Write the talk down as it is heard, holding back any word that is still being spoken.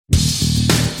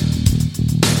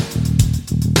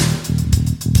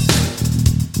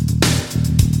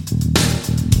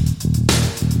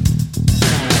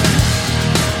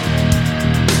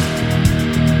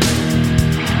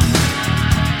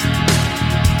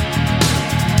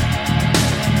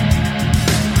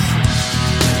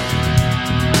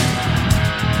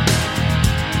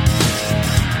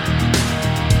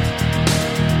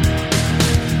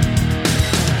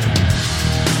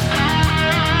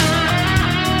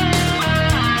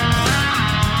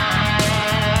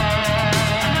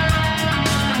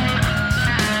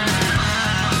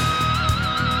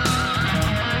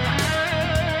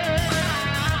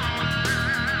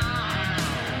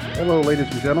ladies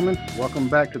and gentlemen. Welcome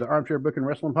back to the Armchair Book and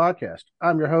Wrestling Podcast.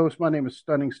 I'm your host. My name is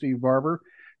Stunning Steve Barber.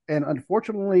 And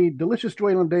unfortunately, Delicious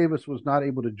Dwaylen Davis was not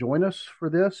able to join us for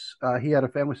this. He had a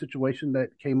family situation that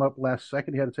came up last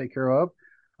second he had to take care of.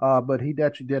 But he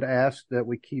actually did ask that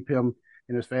we keep him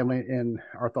and his family in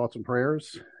our thoughts and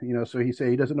prayers. So he said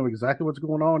he doesn't know exactly what's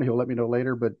going on. He'll let me know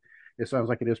later, but it sounds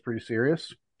like it is pretty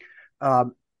serious. But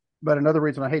another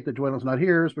reason I hate that Dwaylen's not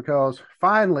here is because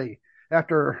finally,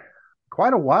 after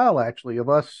quite a while, actually, of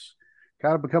us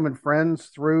kind of becoming friends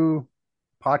through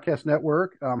podcast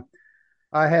network,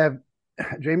 I have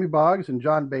Jamie Boggs and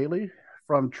John Bailey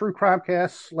from True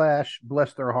Crimecast /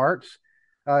 Bless Their Hearts.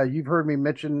 You've heard me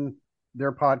mention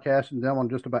their podcast and them on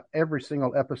just about every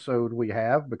single episode we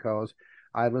have because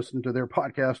I listen to their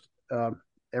podcast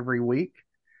every week.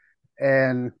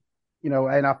 And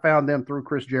and I found them through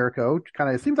Chris Jericho.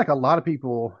 It seems like a lot of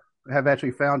people have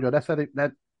actually found you. That's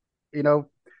that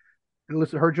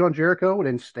heard you on Jericho and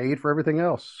then stayed for everything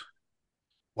else.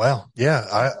 Wow.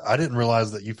 Yeah. I didn't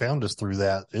realize that you found us through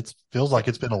that. It feels like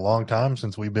it's been a long time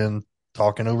since we've been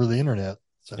talking over the internet.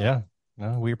 So. Yeah.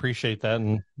 No, we appreciate that.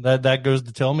 And that goes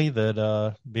to tell me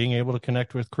that being able to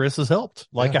connect with Chris has helped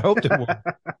like I hoped it would.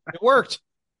 It worked.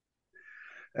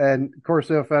 And of course,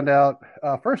 I found out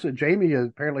first that Jamie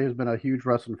apparently has been a huge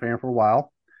wrestling fan for a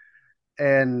while.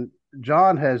 And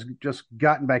John has just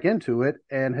gotten back into it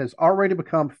and has already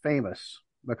become famous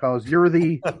because you're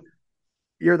the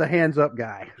hands up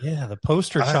guy. Yeah, the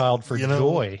poster child for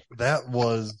joy. That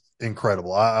was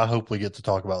incredible. I hope we get to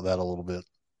talk about that a little bit.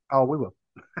 Oh, we will.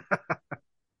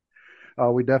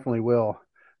 Oh, we definitely will.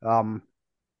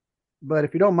 But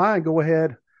if you don't mind, go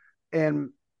ahead.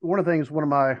 And one of the things, one of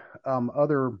my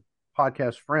other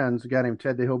podcast friends, a guy named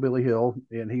Ted the Hillbilly Hill,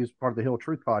 and he's part of the Hill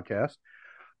Truth podcast.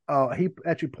 He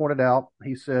actually pointed out,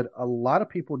 he said, a lot of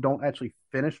people don't actually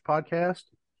finish podcasts.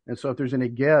 And so if there's any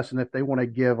guests and if they want to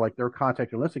give like their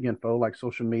contact and listing info, like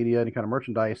social media, any kind of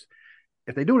merchandise,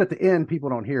 if they do it at the end, people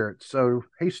don't hear it. So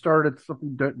he started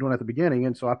something doing at the beginning.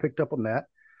 And so I picked up on that.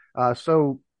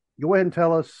 So go ahead and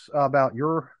tell us about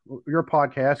your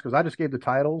podcast, because I just gave the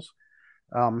titles,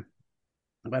 about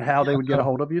how they would get a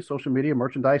hold of you, social media,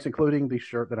 merchandise, including the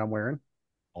shirt that I'm wearing.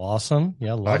 Awesome.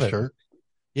 Yeah, love it. Shirt.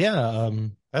 Yeah,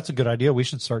 that's a good idea. We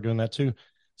should start doing that too.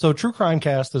 So True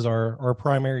Crimecast is our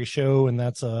primary show, and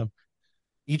that's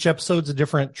each episode's a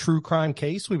different true crime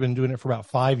case. We've been doing it for about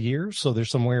 5 years, so there's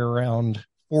somewhere around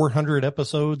 400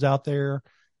 episodes out there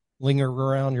lingering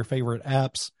around your favorite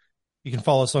apps. You can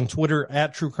follow us on Twitter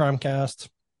at True Crimecast,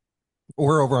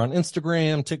 or over on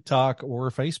Instagram, TikTok, or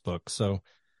Facebook. So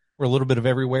we're a little bit of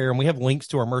everywhere, and we have links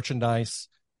to our merchandise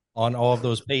on all of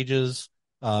those pages.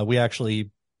 We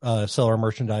actually sell our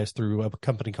merchandise through a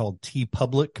company called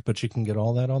TeePublic, but you can get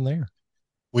all that on there.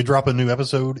 We drop a new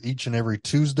episode each and every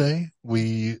Tuesday.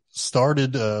 We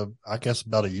started, I guess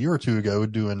about a year or two ago,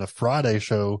 doing a Friday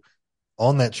show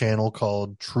on that channel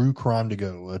called True Crime to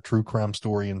Go, a true crime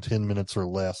story in 10 minutes or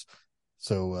less.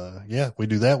 So, we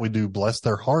do that. We do Bless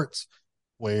Their Hearts,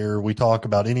 where we talk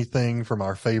about anything from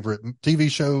our favorite TV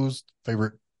shows,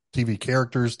 favorite TV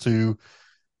characters, to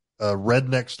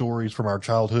redneck stories from our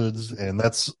childhoods. And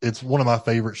it's one of my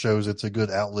favorite shows. It's a good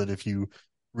outlet. If you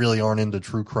really aren't into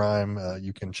true crime,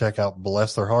 you can check out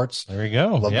Bless Their Hearts. There you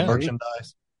go. Love the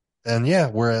merchandise. And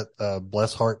we're at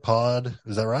Bless Heart Pod.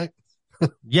 Is that right?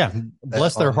 Yeah.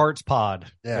 Bless Their Hearts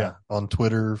Pod. Yeah. On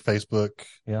Twitter, Facebook.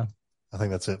 Yeah. I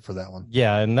think that's it for that one.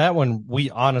 Yeah. And that one, we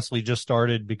honestly just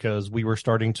started because we were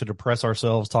starting to depress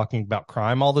ourselves talking about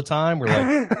crime all the time. We're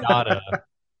like, gotta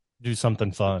do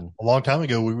something fun. A long time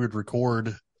ago, we would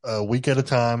record a week at a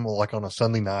time, like on a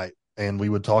Sunday night, and we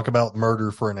would talk about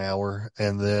murder for an hour.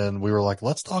 And then we were like,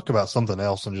 let's talk about something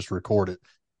else and just record it.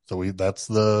 So that's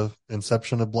the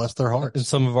inception of Bless Their Hearts. And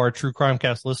some of our True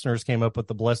Crimecast listeners came up with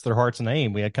the Bless Their Hearts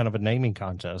name. We had kind of a naming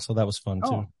contest, so that was fun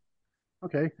too.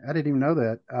 Okay. I didn't even know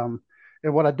that.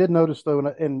 And what I did notice though,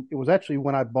 and it was actually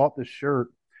when I bought this shirt,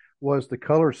 was the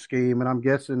color scheme. And I'm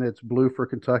guessing it's blue for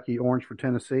Kentucky, orange for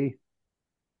Tennessee.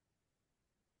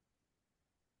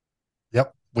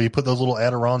 Yep. We put those little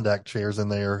Adirondack chairs in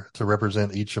there to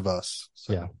represent each of us.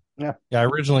 So. Yeah. I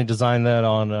originally designed that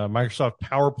on Microsoft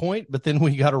PowerPoint, but then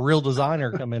we got a real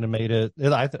designer come in and made it.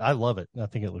 I love it. I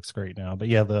think it looks great now. But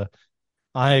yeah,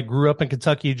 I grew up in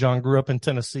Kentucky. John grew up in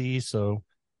Tennessee. So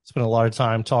spent a lot of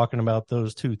time talking about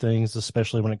those two things,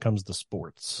 especially when it comes to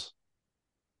sports.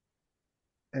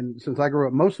 And since I grew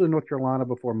up mostly in North Carolina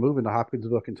before moving to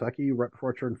Hopkinsville, Kentucky, right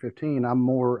before I turned 15,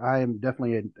 I am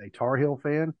definitely a Tar Heel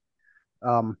fan.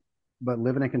 But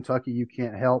living in Kentucky, you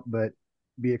can't help but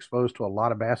be exposed to a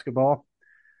lot of basketball.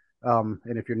 And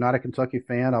if you're not a Kentucky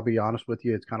fan, I'll be honest with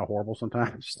you, it's kind of horrible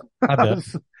sometimes. I bet.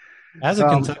 As a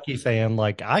Kentucky fan,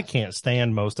 like I can't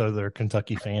stand most other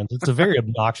Kentucky fans. It's a very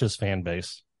obnoxious fan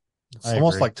base. It's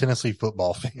almost like Tennessee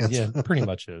football fans. Yeah, pretty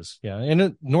much is. Yeah.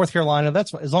 And North Carolina,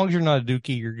 that's as long as you're not a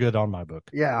Dookie, you're good on my book.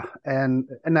 Yeah, and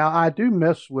now I do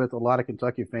mess with a lot of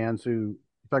Kentucky fans who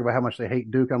talk about how much they hate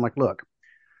Duke. I'm like, look,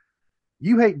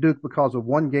 you hate Duke because of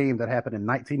one game that happened in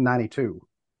 1992.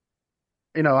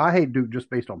 I hate Duke just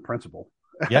based on principle.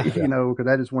 Yeah. Because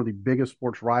that is one of the biggest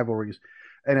sports rivalries,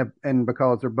 and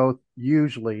because they're both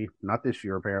usually not this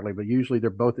year apparently, but usually they're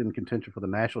both in contention for the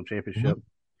national championship.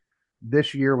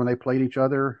 This year when they played each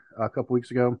other a couple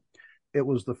weeks ago, it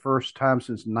was the first time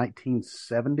since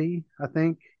 1970, I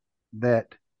think,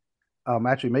 that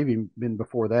actually maybe been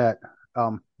before that,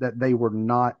 that they were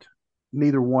not,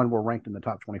 neither one were ranked in the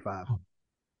top 25.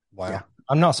 Wow. Yeah.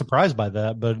 I'm not surprised by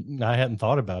that, but I hadn't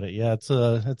thought about it. Yeah, it's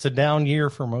a down year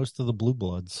for most of the Blue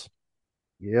Bloods.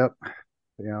 Yep.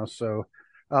 So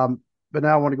but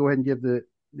now I want to go ahead and give the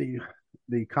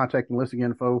contact and listing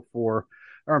info for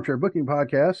Armchair Booking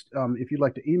Podcast. If you'd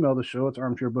like to email the show, it's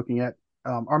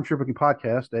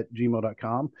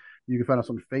armchairbookingpodcast@gmail.com. You can find us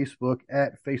on Facebook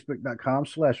at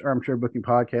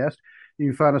facebook.com/armchairbookingpodcast. You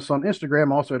can find us on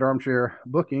Instagram also at Armchair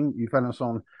Booking. You can find us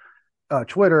on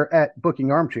Twitter at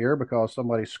Booking Armchair because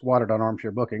somebody squatted on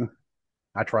Armchair Booking.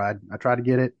 I tried to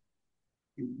get it,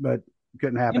 but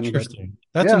couldn't happen. Interesting.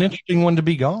 That's an interesting one to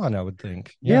be gone, I would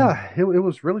think. Yeah, it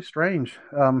was really strange.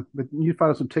 But you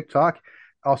find us on TikTok,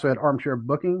 also at Armchair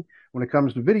Booking. When it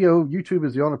comes to video, YouTube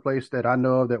is the only place that I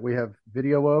know of that we have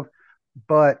video of.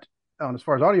 But as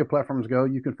far as audio platforms go,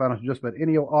 you can find us just about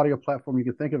any audio platform you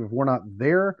can think of. If we're not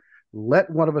there, let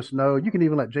one of us know. You can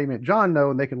even let Jamie and John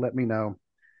know, and they can let me know.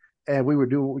 And we would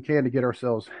do what we can to get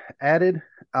ourselves added.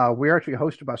 We're actually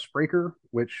hosted by Spreaker,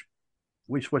 which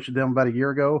we switched to them about a year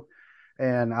ago,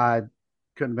 and I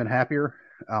couldn't have been happier.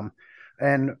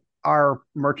 And our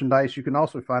merchandise you can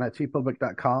also find at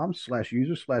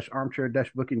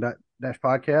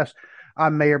tpublic.com/user/armchair-booking-podcast. I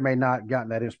may or may not gotten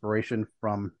that inspiration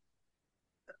from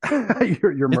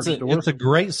your merch store. It's a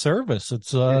great service.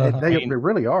 It's they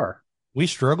really are. We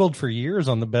struggled for years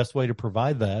on the best way to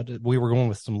provide that. We were going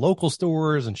with some local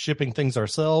stores and shipping things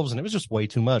ourselves, and it was just way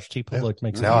too much. TeePublic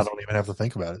makes now I don't even have to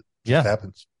think about it. It just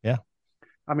happens. Yeah.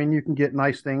 I mean, you can get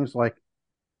nice things like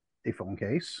a phone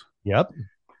case. Yep.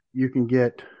 You can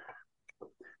get,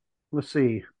 let's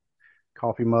see,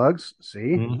 coffee mugs.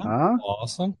 See,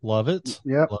 awesome, love it.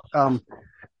 Yep.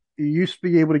 You used to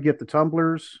be able to get the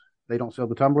tumblers. They don't sell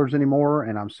the tumblers anymore,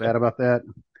 and I'm sad about that.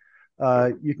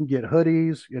 You can get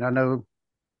hoodies, and I know,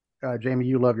 Jamie,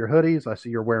 you love your hoodies. I see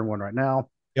you're wearing one right now.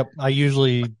 Yep. I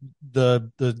usually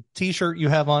the t-shirt you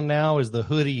have on now is the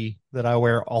hoodie that I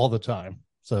wear all the time.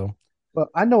 So, but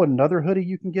I know another hoodie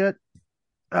you can get.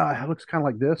 It looks kind of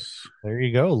like this. There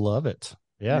you go. Love it.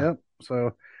 Yeah. Yep.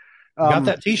 So, got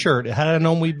that t-shirt. Had I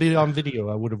known we'd be on video,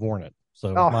 I would have worn it.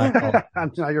 So, no,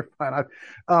 you're fine.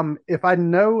 If I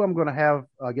know I'm going to have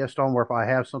a guest on, where if I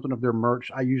have something of their merch,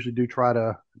 I usually do try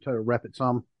to rep it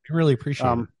some. I really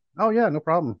appreciate it. Oh yeah, no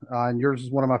problem. And yours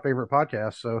is one of my favorite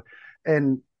podcasts. So,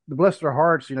 and the Bless Their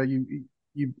Hearts, you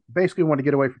basically want to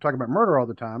get away from talking about murder all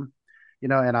the time,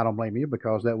 and I don't blame you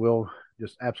because that will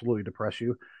just absolutely depress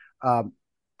you. I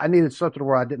needed something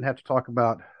where I didn't have to talk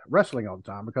about wrestling all the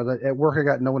time because at work I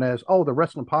got known as, the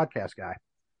wrestling podcast guy.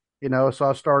 So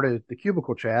I started the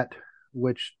Cubicle Chat,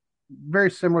 which very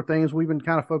similar things. We've been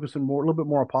kind of focusing a little bit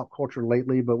more on pop culture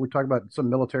lately, but we talk about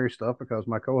some military stuff because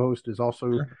my co-host is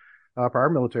also prior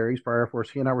military. He's prior Air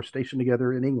Force. He and I were stationed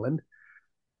together in England.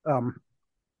 And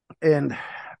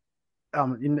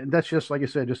that's just, like I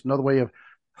said, just another way of,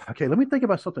 okay, let me think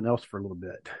about something else for a little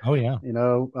bit. Oh yeah.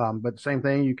 But same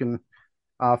thing, you can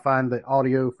find the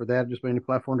audio for that just by any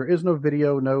platform. There is no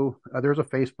video, there's a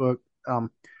Facebook,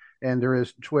 and there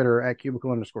is Twitter at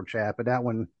cubicle_chat, but that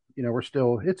one,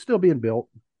 it's still being built,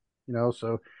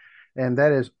 so, and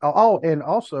that is and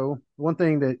also one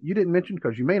thing that you didn't mention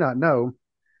because you may not know,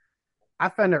 I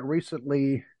found out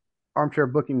recently Armchair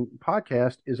Booking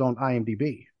Podcast is on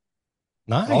IMDb.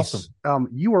 Nice. Awesome.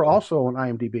 You were also on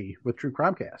IMDb with True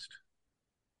Crimecast.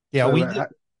 Yeah, so,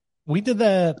 we did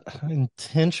that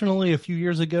intentionally a few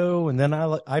years ago, and then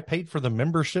I paid for the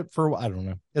membership for, I don't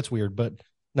know, it's weird, but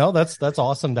no, that's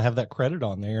awesome to have that credit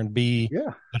on there and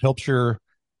it helps your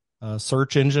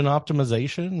search engine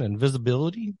optimization and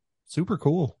visibility. Super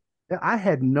cool. Yeah, I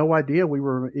had no idea we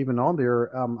were even on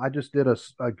there. I just did a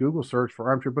Google search for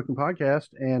Armchair Booking Podcast,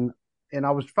 and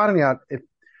I was finding out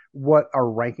what our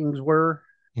rankings were,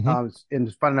 and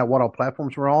finding out what all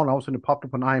platforms we're on. All of a sudden, it popped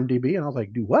up on IMDb, and I was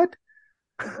like, "Do what?"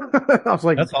 I was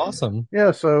like, "That's awesome."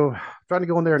 Yeah, so trying to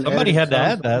go in there and somebody had to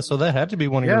add that, so that had to be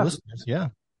one of your listeners. Yeah.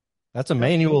 That's a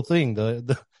manual thing.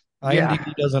 The Yeah.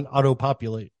 IMDb doesn't auto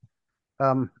populate.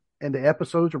 And the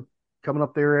episodes are coming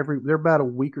up there they're about a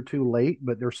week or two late,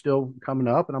 but they're still coming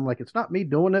up. And I'm like, it's not me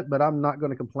doing it, but I'm not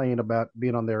going to complain about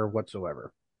being on there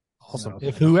whatsoever. Awesome.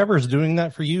 If whoever's doing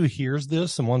that for you hears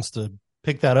this and wants to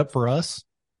pick that up for us,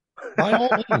 by all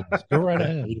means, go right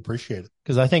ahead. We'd appreciate it.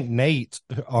 Because I think Nate,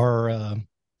 our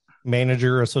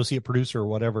manager, associate producer, or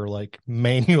whatever, like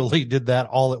manually did that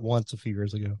all at once a few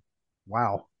years ago.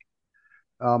 Wow.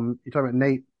 You're talking about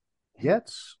Nate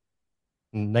Getz?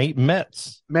 Nate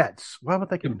Metz. Metz. Why am I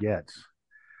thinking Getz?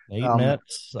 Nate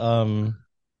Metz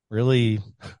really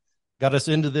got us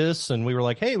into this, and we were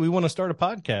like, hey, we want to start a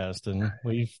podcast, and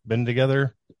we've been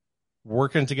together,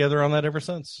 working together on that ever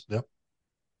since. Yep.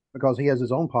 Because he has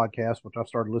his own podcast, which I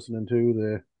started listening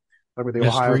to, the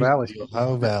Ohio Valley. The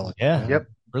Ohio Valley. Yeah. Yep.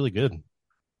 Really good.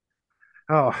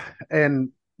 Oh,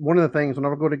 and one of the things, and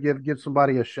I'm going to give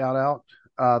somebody a shout out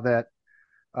that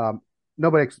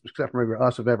nobody except for maybe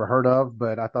us have ever heard of,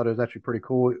 but I thought it was actually pretty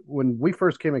cool. When we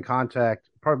first came in contact,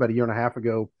 probably about a year and a half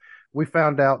ago, we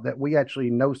found out that we actually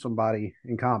know somebody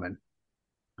in common.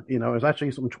 You know, it's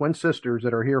actually some twin sisters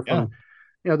that are here from,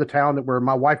 the town where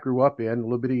my wife grew up in, a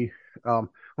little bitty,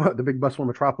 the big bustling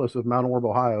metropolis of Mount Orb,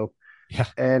 Ohio. Yeah.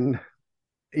 And,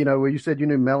 you said you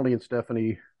knew Melanie and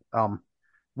Stephanie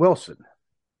Wilson.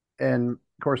 And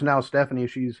of course, now Stephanie,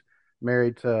 she's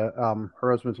married to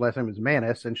her husband's last name is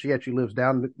Manis, and she actually lives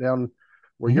down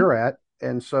where you're at.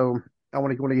 And so I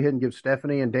want to go ahead and give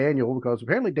Stephanie and Daniel, because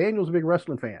apparently Daniel's a big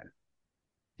wrestling fan.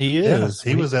 He is.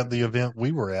 He was at the event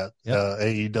we were at,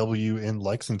 AEW in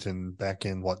Lexington back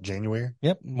in January?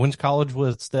 Yep. Went to college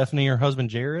with Stephanie, her husband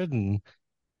Jared, and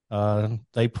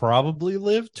they probably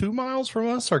live 2 miles from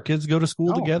us. Our kids go to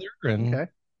school together, and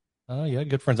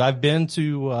good friends. I've been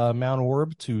to Mount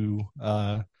Orb to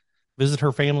visit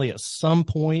her family at some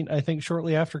point, I think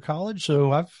shortly after college.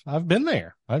 So I've been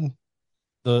there. I'm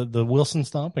the Wilson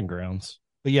stomping grounds.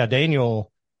 But yeah,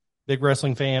 Daniel, big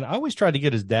wrestling fan. I always tried to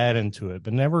get his dad into it,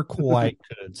 but never quite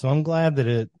could. So I'm glad that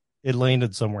it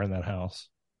landed somewhere in that house.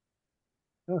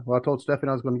 Well, I told Stephanie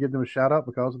I was going to give them a shout out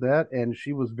because of that, and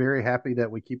she was very happy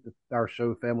that we keep our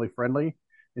show family friendly.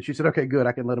 And she said, "Okay, good,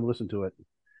 I can let them listen to it."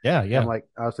 Yeah.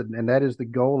 I said, and that is the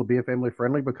goal of being family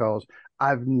friendly, because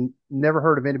I've never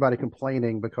heard of anybody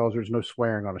complaining because there's no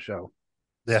swearing on a show.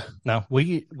 Yeah. Now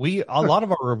we a lot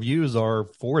of our reviews are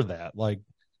for that. Like,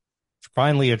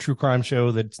 finally a true crime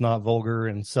show that's not vulgar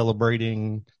and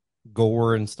celebrating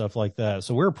gore and stuff like that.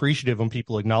 So we're appreciative when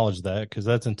people acknowledge that, because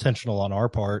that's intentional on our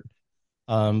part.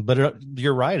 But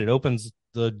you're right. It opens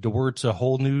the door to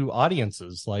whole new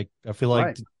audiences. Like, I feel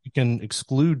like you can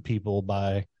exclude people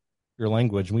by your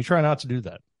language, and we try not to do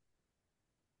that.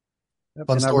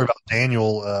 Fun story about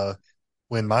Daniel.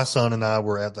 When my son and I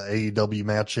were at the AEW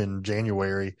match in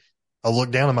January, I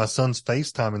looked down at my son's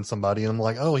FaceTiming somebody, and I'm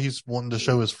like, oh, he's wanting to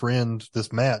show his friend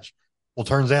this match. Well,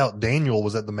 turns out Daniel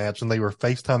was at the match, and they were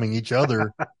FaceTiming each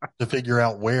other to figure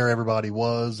out where everybody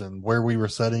was and where we were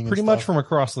sitting. Pretty much from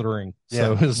across the ring.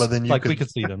 Yeah, so but then we could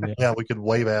see them. Yeah, we could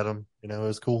wave at them. It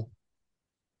was cool.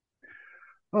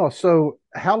 Oh, so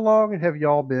how long have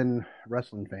y'all been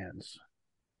wrestling fans?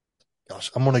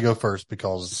 Gosh, I'm going to go first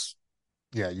because,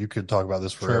 you could talk about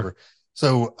this forever. Sure.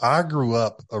 So I grew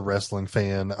up a wrestling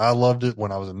fan. I loved it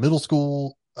when I was in middle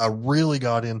school. I really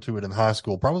got into it in high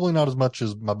school, probably not as much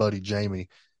as my buddy Jamie,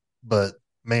 but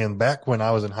man, back when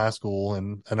I was in high school,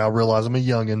 and I realize I'm a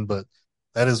youngin', but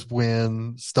that is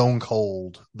when Stone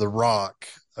Cold, The Rock,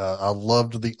 I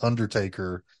loved The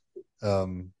Undertaker,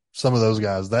 some of those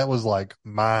guys. That was like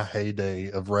my heyday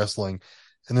of wrestling.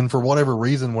 And then for whatever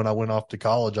reason, when I went off to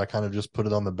college, I kind of just put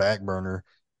it on the back burner,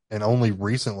 and only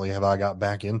recently have I got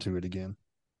back into it again.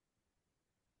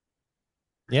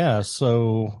 Yeah.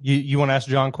 So you want to ask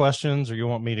John questions, or you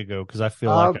want me to go? Because I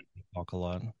feel like I talk a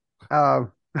lot.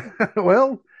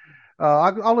 Well,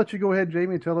 I'll let you go ahead,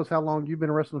 Jamie, and tell us how long you've been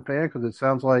a wrestling fan, because it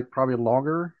sounds like probably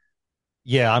longer.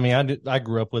 Yeah, I mean, I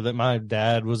grew up with it. My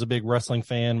dad was a big wrestling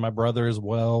fan. My brother as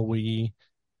well. We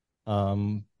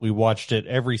watched it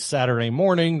every Saturday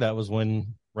morning. That was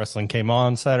when wrestling came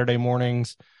on, Saturday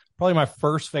mornings. Probably my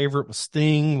first favorite was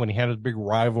Sting, when he had a big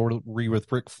rivalry with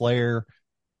Ric Flair.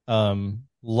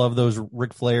 Love those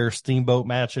Ric Flair Steamboat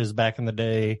matches back in the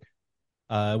day.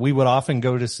 We would often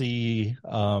go to see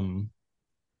what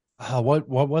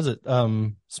was it?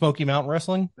 Smoky Mountain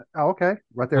Wrestling. Oh, okay.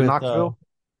 Right there in Knoxville.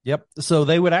 Yep. So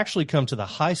they would actually come to the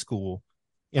high school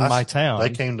in my town. They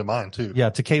came to mine too. Yeah,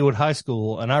 to Kaywood High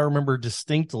School. And I remember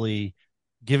distinctly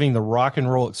giving the Rock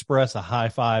and Roll Express a high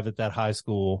five at that high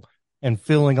school and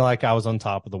feeling like I was on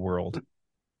top of the world.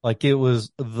 Like, it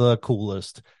was the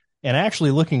coolest. And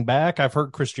actually looking back, I've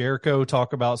heard Chris Jericho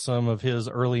talk about some of his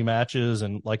early matches,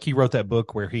 and like he wrote that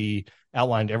book where he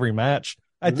outlined every match.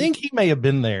 I think he may have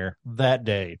been there that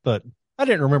day, but I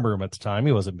didn't remember him at the time.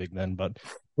 He wasn't big then, but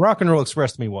Rock and Roll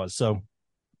Express to me was. So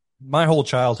my whole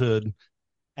childhood,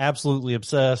 absolutely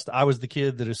obsessed. I was the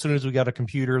kid that as soon as we got a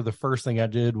computer, the first thing I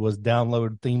did was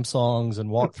download theme songs and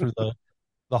walk through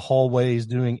the hallways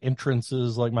doing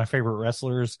entrances like my favorite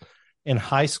wrestlers. In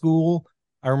high school,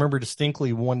 I remember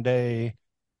distinctly one day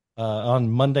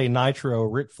on Monday Nitro,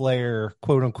 Ric Flair,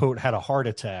 quote unquote, had a heart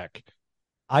attack.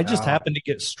 I just happened to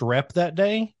get strep that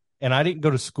day, and I didn't go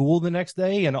to school the next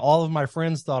day, and all of my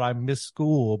friends thought I missed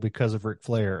school because of Ric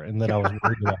Flair and that I was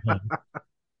worried about him.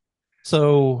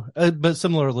 So, but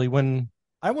similarly, when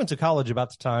I went to college about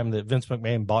the time that Vince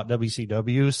McMahon bought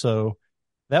WCW, so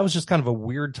that was just kind of a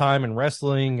weird time in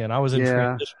wrestling, and I was in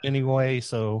transition anyway,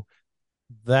 so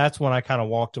that's when I kind of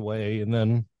walked away. And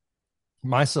then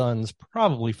my sons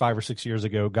probably 5 or 6 years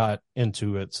ago got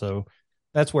into it, so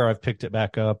that's where I've picked it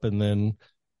back up, and then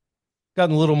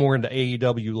gotten a little more into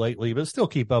AEW lately, but still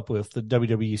keep up with the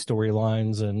WWE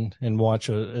storylines and watch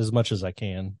as much as I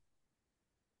can.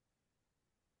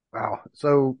 Wow.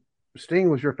 So Sting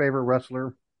was your favorite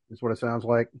wrestler, is what it sounds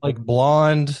like. Like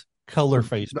blonde color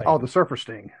face paint. Oh, the Surfer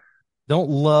Sting. Don't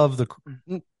love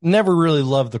never really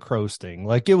loved the Crow Sting.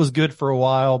 Like it was good for a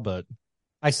while, but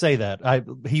I say that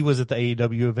he was at the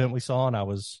AEW event we saw, and I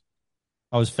was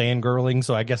fangirling,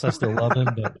 so I guess I still love him.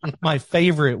 But my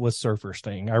favorite was Surfer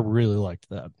Sting. I really liked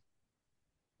that.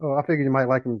 Oh, I figured you might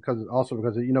like him because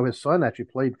his son actually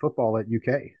played football at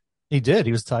UK. He did.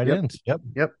 He was tight end. Yep.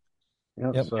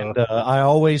 So. And I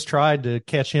always tried to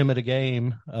catch him at a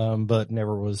game, but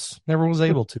never was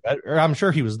able to. I'm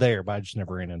sure he was there, but I just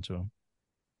never ran into him.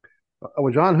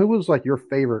 Well, John, who was like your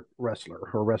favorite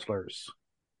wrestler or wrestlers?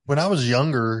 When I was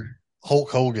younger, Hulk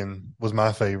Hogan was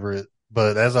my favorite,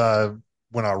 but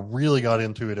when I really got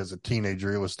into it as a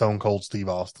teenager, it was Stone Cold Steve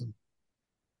Austin.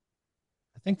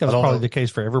 I think that was probably the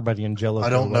case for everybody in Jellicoe. I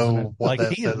don't know what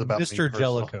that says about Mr.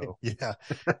 Jellicoe.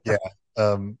 Yeah.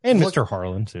 And Mr.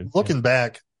 Harlan too. Looking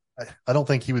back, I don't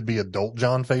think he would be adult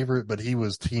John favorite, but he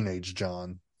was teenage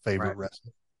John favorite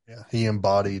wrestler. Yeah. He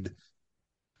embodied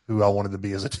who I wanted to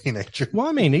be as a teenager. Well,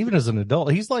 I mean, even as an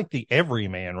adult, he's like the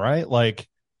everyman, right? Like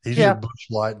he's your Busch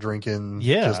Light drinking,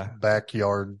 just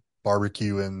backyard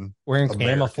barbecuing, wearing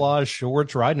camouflage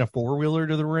shorts, riding a 4-wheeler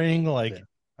to the ring. Like,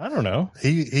 I don't know.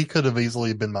 He could have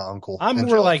easily been my uncle. I'm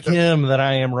more like him than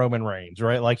I am Roman Reigns,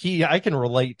 right? Like I can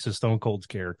relate to Stone Cold's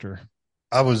character.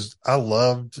 I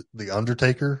loved The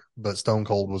Undertaker, but Stone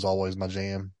Cold was always my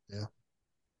jam. Yeah.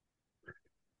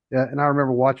 Yeah, and I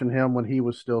remember watching him when he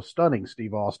was still stunning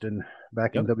Steve Austin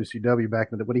back in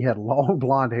WCW when he had long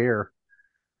blonde hair.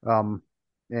 And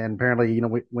apparently,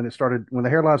 when the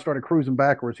hairline started cruising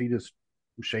backwards, he just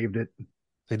shaved it.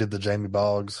 He did the Jamie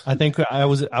Boggs. I think I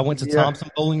went to Thompson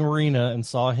Bowling Arena and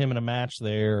saw him in a match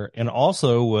there, and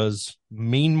also was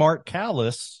Mean Mark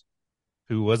Callis,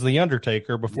 who was the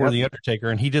Undertaker before the Undertaker,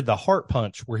 and he did the heart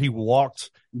punch where he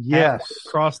walked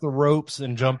across the ropes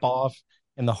and jump off,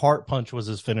 and the heart punch was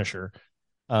his finisher.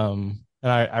 And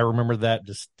I remember that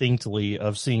distinctly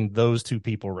of seeing those two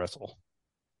people wrestle.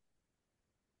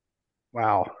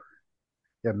 Wow.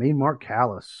 Yeah, Mean Mark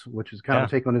Callis, which is kind of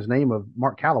a take on his name of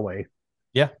Mark Calloway.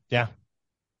 Yeah. Yeah,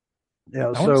 I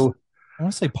want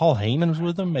to say Paul Heyman was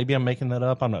with him. Maybe I'm making that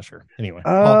up. I'm not sure. Anyway,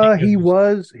 he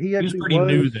was pretty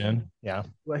new then. Yeah.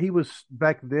 Well, he was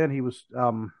back then. He was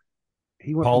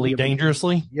he went Paulie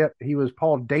Dangerously. Yep, he was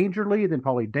Paul Dangerly, then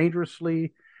Paulie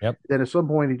Dangerously. Yep. Then at some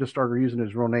point he just started using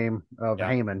his real name of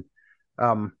Heyman.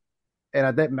 And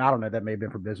I don't know, that may have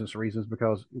been for business reasons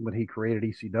because when he created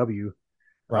ECW,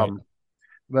 right.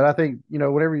 But I think,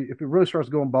 if it really starts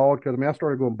going bald, because I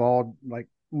started going bald like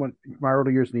when my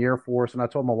early years in the Air Force, and I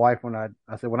told my wife I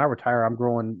said, when I retire, I'm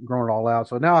growing it all out.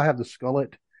 So now I have the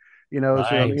skullet,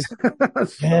 Nice.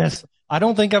 So, yes. I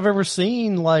don't think I've ever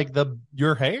seen like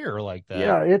your hair like that.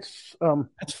 Yeah, it's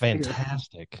that's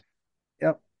fantastic.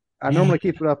 Yep. I normally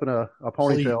keep it up in a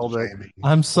ponytail, but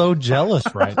I'm so jealous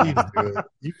right now.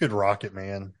 You could rock it,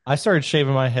 man. I started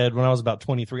shaving my head when I was about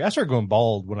 23. I started going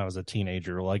bald when I was a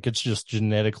teenager. Like it's just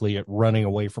genetically running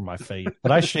away from my face.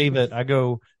 But I shave it. I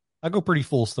go pretty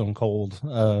full Stone Cold.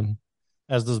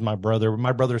 As does my brother.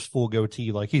 My brother's full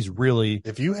goatee. Like he's really.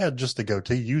 If you had just a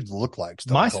goatee, you'd look like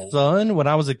Stone Cold. My son, when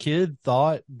I was a kid,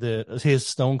 thought that his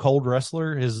Stone Cold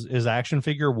wrestler, his action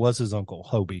figure, was his uncle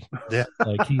Hobie. Yeah,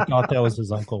 like he thought that was his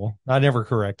uncle. I never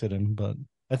corrected him, but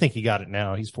I think he got it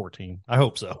now. He's 14. I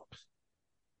hope so.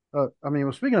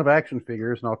 Speaking of action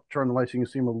figures, and I'll turn the light so you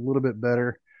can see them a little bit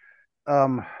better.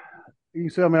 You can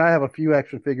see, I have a few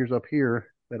action figures up here.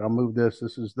 that I'll move this.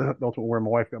 This is the ultimate wear. My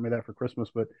wife got me that for Christmas,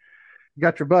 but you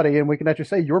got your buddy, and we can actually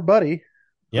say your buddy,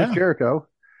 Chris Yeah. Jericho.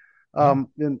 Yeah.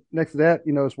 Then next to that,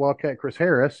 is Wildcat Chris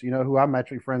Harris, who I'm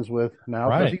actually friends with now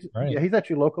because Right. Right. he's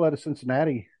actually local out of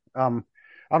Cincinnati. I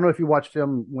don't know if you watched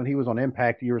him when he was on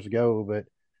Impact years ago, but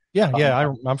Yeah. um,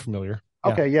 Yeah. I'm familiar.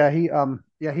 Yeah. okay,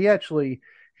 yeah, he actually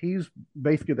he's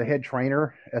basically the head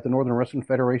trainer at the Northern Wrestling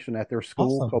Federation at their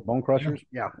school Awesome. called Bone Yeah. Crushers.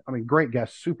 Yeah, I mean, great guy,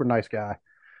 super nice guy.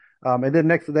 And then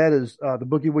next to that is the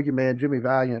Boogie Woogie Man, Jimmy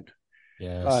Valiant.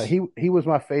 Yes. He was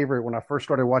my favorite when I first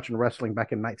started watching wrestling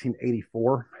back in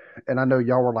 1984, and I know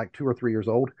y'all were like 2 or 3 years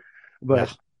old, Yeah.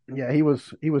 but yeah, he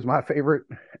was my favorite.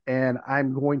 And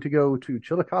I'm going to go to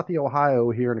Chillicothe,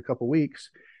 Ohio here in a couple weeks.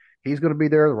 He's going to be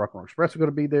there. The Rock and Roll Express is going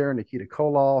to be there. Nikita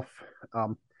Koloff.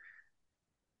 Um,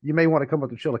 you may want to come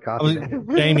up to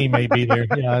Chillicothe. Jamie may be there.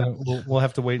 Yeah. We'll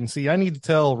have to wait and see. I need to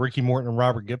tell Ricky Morton and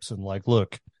Robert Gibson, like,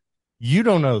 look, you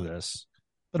don't know this,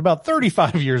 but about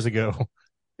 35 years ago,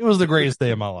 it was the greatest day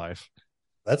of my life.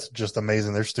 That's just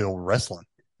amazing. They're still wrestling.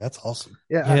 That's awesome.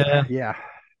 Yeah, Yeah. yeah.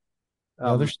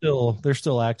 Yeah, they're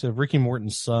still active. Ricky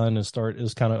Morton's son is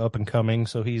kind of up and coming,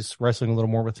 so he's wrestling a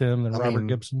little more with him than Robert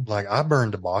Gibson. Like, I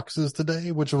burned boxes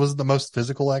today, which was the most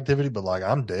physical activity, but like,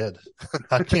 I'm dead.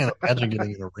 I can't imagine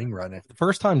getting in a ring right now. The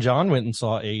first time John went and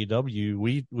saw AEW,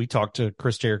 we talked to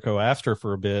Chris Jericho after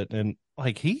for a bit, and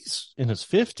like, he's in his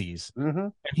 50s,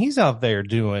 and he's out there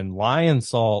doing lion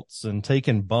salts and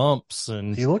taking bumps,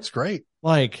 and he looks great.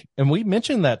 Like, and we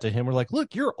mentioned that to him. We're like,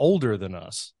 look, you're older than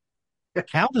us.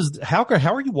 How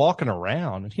are you walking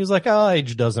around? And he was like, oh,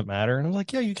 age doesn't matter. And I'm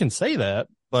like, yeah, you can say that,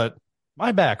 but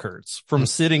my back hurts from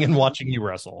sitting and watching you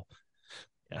wrestle.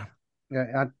 Yeah.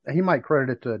 Yeah, he might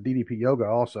credit it to DDP Yoga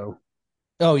also.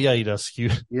 Oh yeah, he does.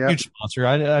 Huge sponsor.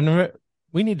 I know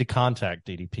we need to contact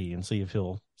DDP and see if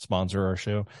he'll sponsor our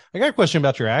show. I got a question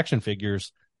about your action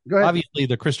figures. Go ahead. Obviously,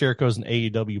 the Chris Jericho's an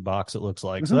AEW box, it looks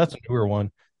like. So that's a newer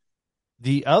one.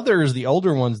 The others, the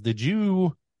older ones,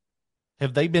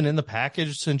 have they been in the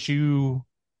package since you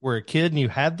were a kid and you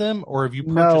had them, or have you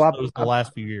purchased those the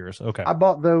last few years? Okay. I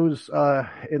bought those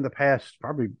in the past,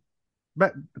 probably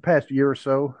the past year or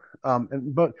so. But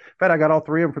in fact, I got all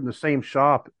three of them from the same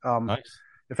shop. Nice.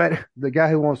 In fact, the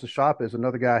guy who owns the shop is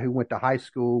another guy who went to high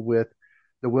school with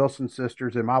the Wilson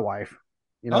sisters and my wife.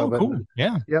 Cool.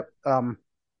 Yeah. Yep. But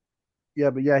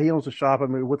yeah, he owns the shop. I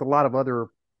mean, with a lot of other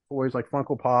toys like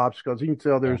Funko Pops, because you can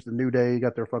tell there's the New Day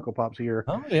got their Funko Pops here.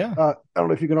 Oh yeah. I don't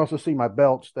know if you can also see my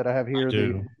belts that I have here.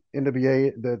 The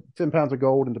NWA, the 10 pounds of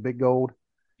gold and the big gold.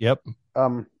 Yep.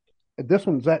 This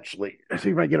one's actually,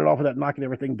 see if I can get it off without knocking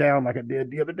everything down like I did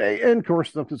the other day. And of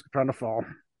course, something's trying to fall.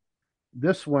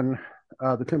 This one,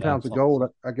 the 10 pounds of gold,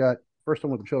 I got first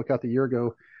one with the Chillicothe a year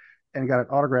ago, and got it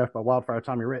autographed by Wildfire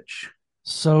Tommy Rich.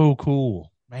 So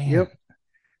cool, man. Yep.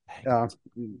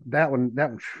 That one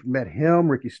met him,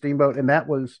 Ricky Steamboat, and that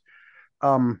was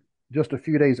just a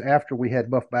few days after we had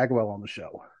Buff Bagwell on the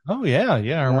show. Oh yeah,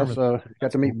 I remember. So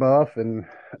got to meet Buff and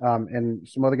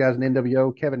some other guys in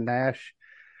NWO, Kevin Nash,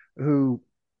 who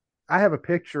I have a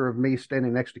picture of me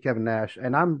standing next to Kevin Nash,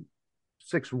 and I'm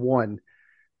 6'1",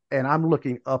 and I'm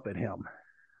looking up at him.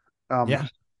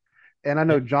 And I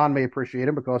know John may appreciate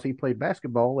him because he played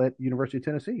basketball at University of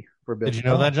Tennessee for a bit. Did you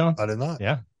know that, John? I did not.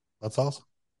 Yeah, that's awesome.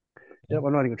 Yep,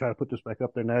 I'm not even going to try to put this back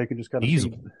up there now. You can just kind of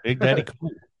easy, Big Daddy Cool.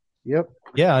 Yep.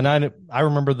 Yeah, and I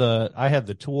remember I had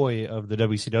the toy of the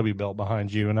WCW belt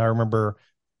behind you, and I remember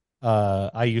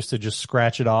I used to just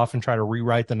scratch it off and try to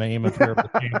rewrite the name of whoever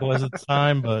the champ was at the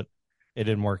time, but it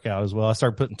didn't work out as well. I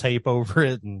started putting tape over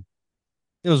it, and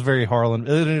it was very Harlan.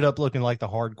 It ended up looking like the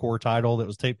hardcore title that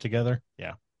was taped together.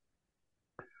 Yeah.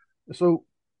 So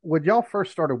when y'all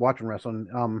first started watching wrestling,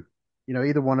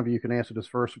 either one of you can answer this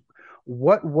first.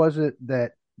 What was it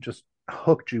that just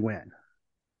hooked you in?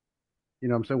 You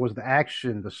know what I'm saying? Was the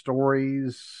action, the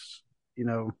stories,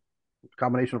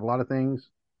 combination of a lot of things?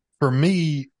 For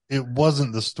me, it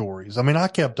wasn't the stories. I mean, I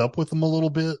kept up with them a little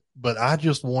bit, but I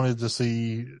just wanted to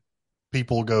see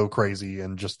people go crazy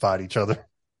and just fight each other.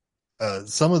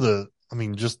 Just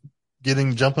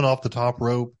jumping off the top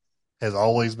rope has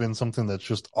always been something that's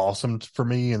just awesome for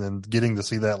me. And then getting to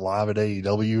see that live at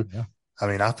AEW. Yeah. I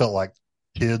mean, I felt like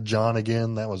Kid John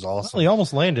again. That was awesome. Well, he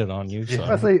almost landed on you. So.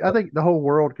 I think the whole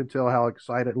world could tell how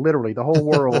excited, literally the whole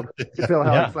world could tell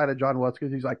how excited John was,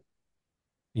 because he's like,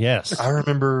 yes. I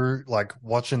remember like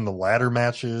watching the ladder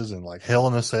matches and like Hell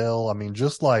in a Cell. I mean,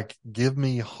 just like give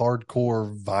me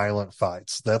hardcore violent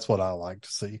fights. That's what I like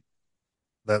to see.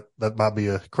 That might be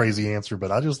a crazy answer,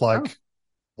 but I just like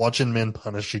watching men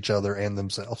punish each other and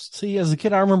themselves. See, as a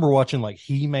kid, I remember watching like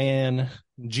He-Man,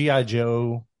 G.I.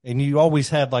 Joe, And you always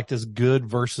had like this good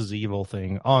versus evil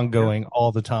thing ongoing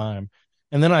all the time.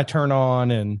 And then I turn on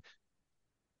and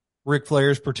Ric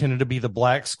Flair's pretending to be the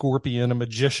Black Scorpion, a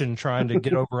magician trying to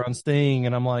get over on Sting.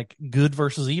 And I'm like, good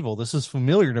versus evil. This is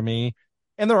familiar to me.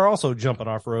 And they're also jumping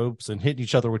off ropes and hitting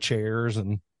each other with chairs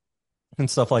and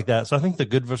stuff like that. So I think the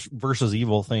good versus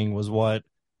evil thing was what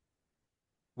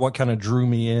kind of drew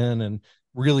me in, and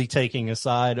really taking a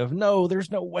side of, no,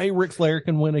 there's no way Ric Flair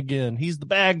can win again. He's the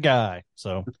bad guy.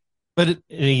 So, but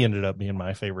he ended up being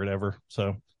my favorite ever.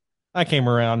 So I came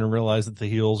around and realized that the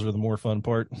heels are the more fun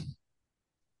part.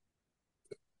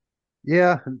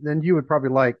 Yeah, then you would probably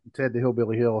like Ted the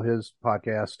Hillbilly Hill, his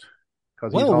podcast,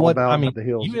 because he's all about the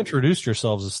hills. You introduced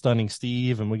yourselves as Stunning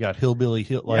Steve, and we got Hillbilly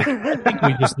Hill. Like, I think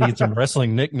we just need some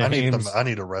wrestling nicknames. I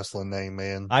need a wrestling name,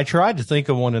 man. I tried to think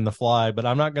of one in the fly, but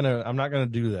I'm not gonna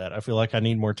do that. I feel like I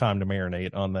need more time to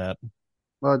marinate on that.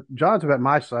 Well, John's about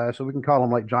my size, so we can call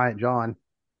him like Giant John.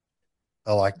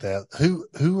 I like that.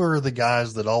 Who are the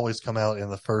guys that always come out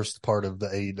in the first part of the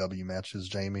AEW matches,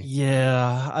 Jamie?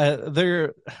 Yeah,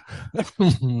 they're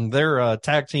a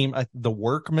tag team, the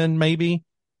Workmen maybe,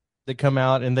 that come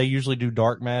out, and they usually do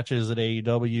dark matches at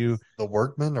AEW. The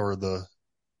Workmen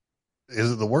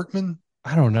is it the Workmen?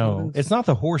 I don't know. It's not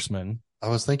the Horsemen. I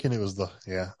was thinking it was I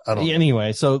don't know.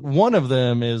 Anyway, so one of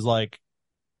them,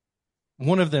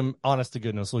 honest to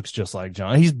goodness, looks just like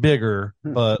John. He's bigger,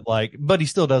 but he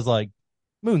still does like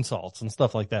moonsaults and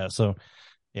stuff like that. So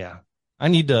yeah, I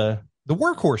need the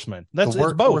Workhorsemen. It's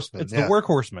both. It's the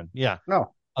Workhorsemen. Yeah.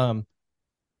 No.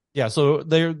 Yeah. So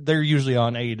they're usually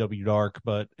on AEW Dark,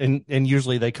 but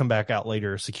usually they come back out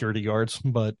later as security guards.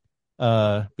 But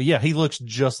yeah, he looks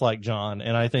just like John,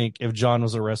 and I think if John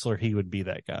was a wrestler, he would be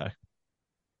that guy.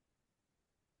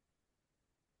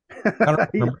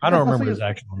 I don't remember his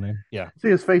actual name. Yeah. See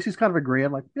his face? He's kind of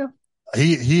agreeing, like, yeah.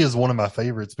 He is one of my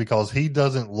favorites because he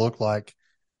doesn't look like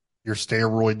your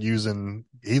steroid using.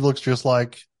 He looks just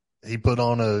like he put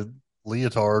on a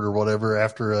leotard or whatever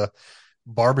after a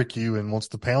barbecue and wants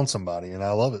to pound somebody, and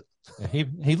I love it.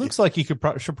 He looks like he should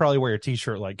probably wear a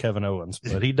t-shirt like Kevin Owens,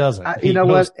 but he doesn't. You know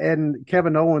what? And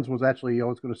Kevin Owens was actually, I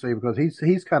was going to say, because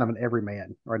he's kind of an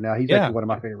everyman right now. He's actually one of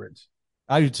my favorites.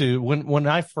 I do too. When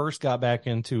I first got back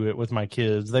into it with my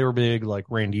kids, they were big like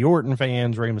Randy Orton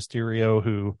fans, Rey Mysterio,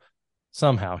 who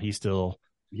somehow he's still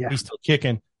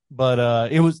kicking.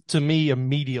 But it was, to me,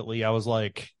 immediately I was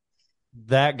like,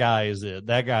 that guy is it.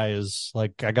 That guy is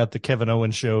like, I got the Kevin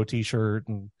Owens Show t-shirt,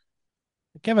 and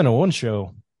the Kevin Owens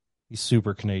Show, he's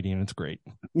super Canadian. It's great.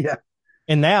 Yeah.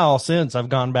 And now, since I've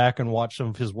gone back and watched some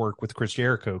of his work with Chris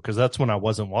Jericho, because that's when I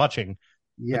wasn't watching.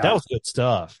 Yeah. But that was good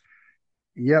stuff.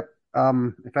 Yep.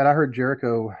 In fact, I heard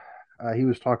Jericho, he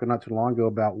was talking not too long ago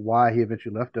about why he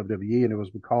eventually left WWE, and it was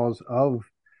because of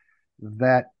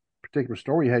that particular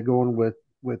story he had going with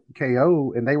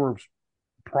KO, and they were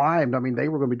primed. I mean, they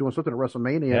were going to be doing something at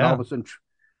WrestleMania, and all of a sudden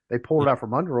they pulled it out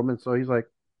from under him, and so he's like,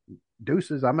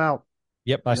 deuces, I'm out.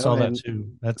 Yep, I saw that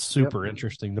too. That's super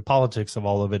interesting. The politics of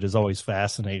all of it is always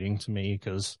fascinating to me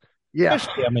because,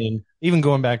 I mean, even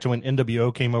going back to when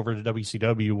NWO came over to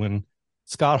WCW, when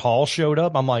Scott Hall showed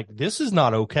up, I'm like, this is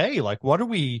not okay. Like, what are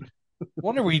we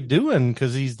doing?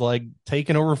 Because he's like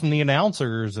taking over from the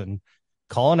announcers and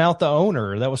calling out the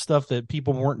owner. That was stuff that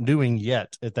people weren't doing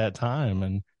yet at that time.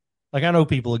 And like, I know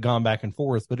people had gone back and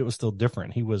forth, but it was still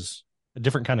different. He was a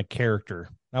different kind of character.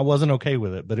 I wasn't okay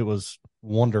with it, but it was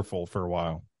wonderful for a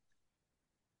while.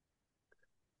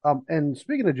 And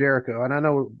speaking of Jericho, and I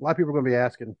know a lot of people are going to be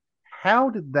asking, how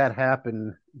did that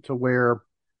happen to where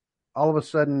all of a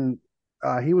sudden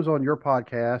he was on your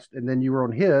podcast and then you were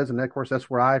on his, and of course that's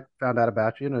where I found out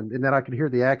about you, and then I could hear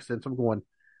the accents. I'm going,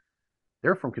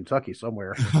 they're from Kentucky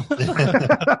somewhere.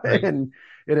 and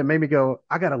it made me go,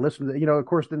 I got to listen to that. Of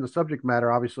course, then the subject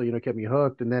matter obviously, kept me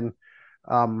hooked. And then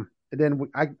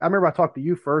I remember I talked to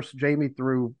you first, Jamie,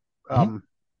 through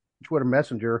Twitter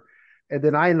Messenger. And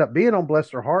then I ended up being on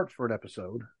Bless Their Hearts for an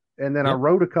episode. And then I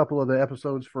wrote a couple of the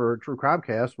episodes for True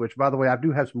Crimecast, which, by the way, I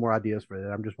do have some more ideas for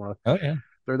that. I'm just want to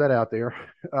throw that out there.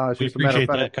 It's just a matter of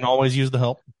that. Can always use the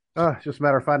help. It's just a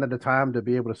matter of finding the time to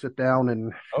be able to sit down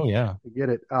and get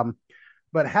it.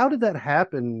 But how did that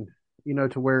happen,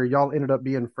 to where y'all ended up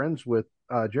being friends with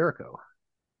Jericho?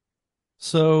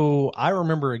 So I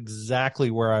remember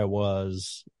exactly where I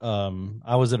was.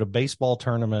 I was at a baseball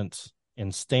tournament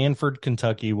in Stanford,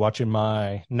 Kentucky, watching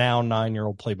my now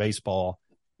 9-year-old play baseball.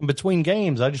 In between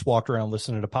games, I just walked around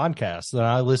listening to podcasts. And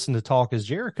I listened to Talk Is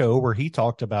Jericho, where he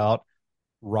talked about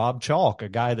Rob Chalk, a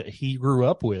guy that he grew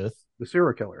up with. The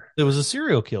serial killer. It was a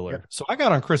serial killer. Yep. So I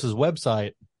got on Chris's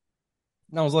website,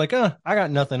 and I was like, I got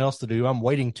nothing else to do. I'm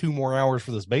waiting 2 more hours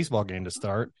for this baseball game to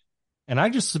start. And I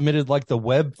just submitted like the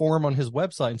web form on his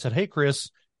website and said, "Hey,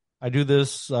 Chris, I do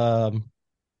this crime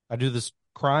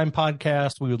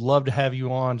podcast. We would love to have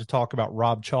you on to talk about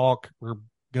Rob Chalk. We're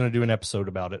going to do an episode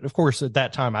about it." Of course, at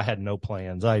that time I had no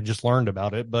plans. I had just learned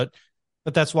about it, but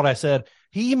that's what I said.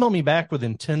 He emailed me back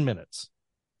within 10 minutes.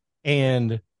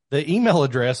 And the email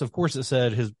address, of course, it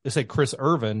said Chris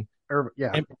Irvin.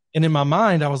 Yeah. And in my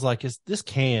mind, I was like, this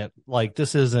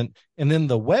isn't. And then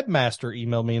the webmaster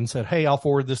emailed me and said, "Hey, I'll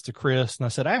forward this to Chris." And I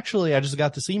said, "Actually, I just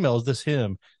got this email. Is this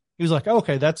him?" He was like,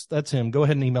 "Okay, that's him. Go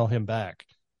ahead and email him back."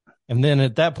 And then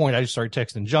at that point, I just started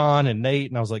texting John and Nate,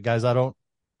 and I was like, "Guys, I don't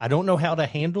know how to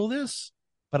handle this,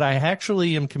 but I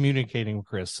actually am communicating with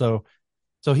Chris." So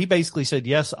he basically said,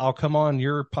 "Yes, I'll come on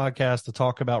your podcast to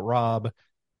talk about Rob,"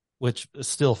 which is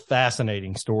still a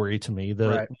fascinating story to me.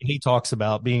 Right. He talks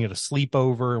about being at a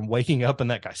sleepover and waking up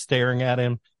and that guy staring at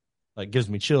him, like, gives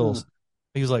me chills.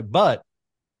 He was like, "But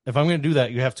if I'm going to do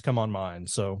that, you have to come on mine."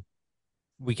 So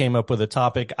we came up with a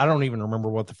topic. I don't even remember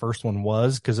what the first one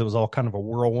was because it was all kind of a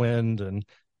whirlwind, and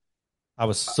I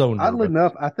was so nervous. Oddly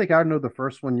enough, I think I know the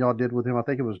first one y'all did with him. I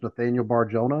think it was Nathaniel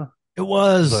Barjona. It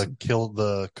was the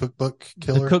cookbook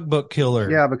killer. The cookbook killer.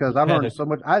 Yeah, because I learned so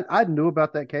much. I knew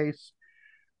about that case.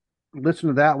 Listen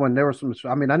to that one. There was some.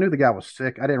 I mean, I knew the guy was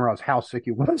sick. I didn't realize how sick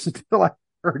he was until I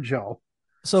heard y'all.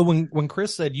 So when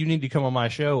Chris said you need to come on my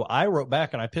show, I wrote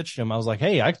back and I pitched him. I was like,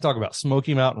 "Hey, I can talk about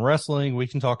Smoky Mountain Wrestling. We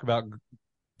can talk about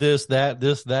this,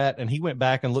 that." And he went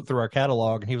back and looked through our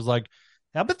catalog and he was like,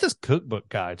 "How about this cookbook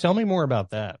guy? Tell me more about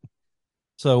that."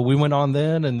 So we went on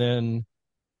then, and then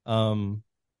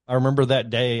I remember that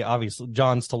day, obviously,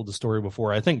 John's told the story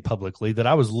before, I think publicly, that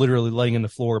I was literally laying in the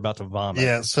floor about to vomit.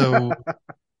 Yeah, so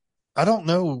I don't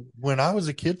know. When I was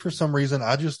a kid, for some reason,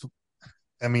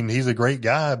 he's a great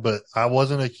guy, but I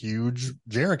wasn't a huge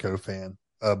Jericho fan.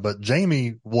 But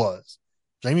Jamie was.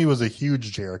 Jamie was a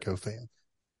huge Jericho fan.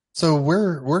 So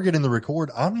we're getting the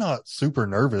record. I'm not super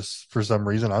nervous for some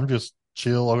reason. I'm just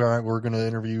chill. All right, we're going to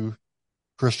interview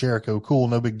Chris Jericho. Cool,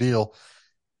 no big deal.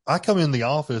 I come in the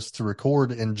office to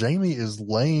record, and Jamie is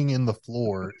laying in the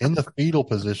floor in the fetal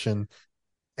position.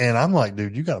 And I'm like,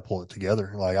 dude, you got to pull it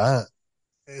together.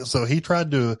 So he tried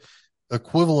to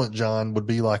equivalent, John, would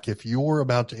be like if you're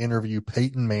about to interview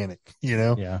Peyton Manning,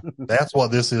 Yeah. That's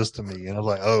what this is to me. And I was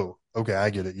like, oh, okay, I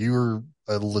get it. You're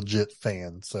a legit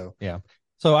fan. So, yeah.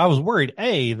 So I was worried,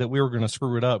 A, that we were going to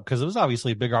screw it up because it was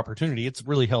obviously a big opportunity. It's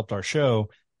really helped our show.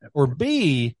 Or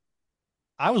B,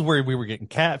 I was worried we were getting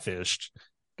catfished.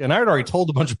 And I had already told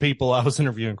a bunch of people I was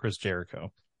interviewing Chris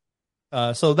Jericho.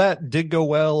 So that did go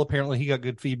well. Apparently he got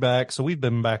good feedback. So we've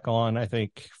been back on, I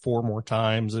think, 4 more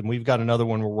times. And we've got another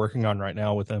one we're working on right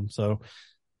now with him. So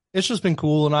it's just been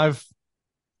cool. And I've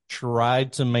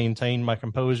tried to maintain my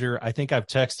composure. I think I've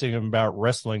texted him about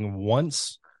wrestling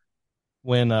once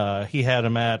when he had a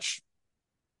match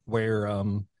where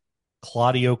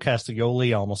Claudio Castagnoli,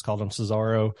 I almost called him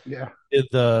Cesaro. Yeah.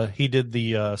 He did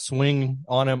the swing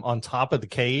on him on top of the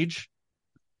cage.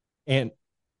 And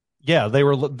yeah, there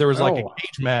was like a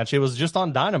cage match. It was just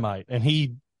on Dynamite, and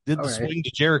he did the swing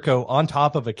to Jericho on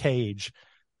top of a cage.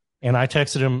 And I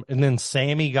texted him, and then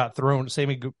Sammy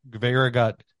Guevara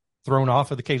got thrown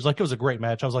off of the cage. Like, it was a great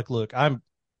match. I was like, look, I'm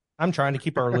trying to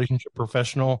keep our relationship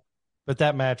professional, but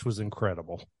that match was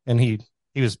incredible. And he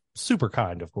was super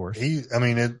kind, of course.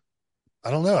 I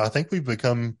don't know. I think we've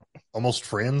become almost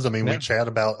friends. We chat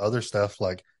about other stuff,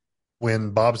 like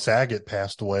when Bob Saget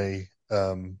passed away,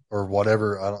 or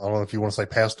whatever. I don't know if you want to say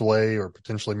passed away or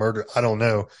potentially murdered. I don't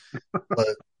know.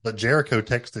 but Jericho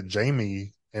texted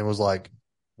Jamie and was like,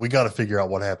 we got to figure out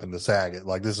what happened to Saget.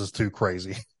 Like, this is too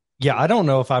crazy. Yeah, I don't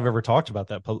know if I've ever talked about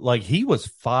that. But like, he was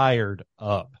fired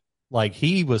up. Like,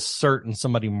 he was certain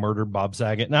somebody murdered Bob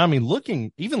Saget. Now,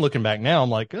 looking back now, I'm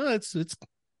like, there's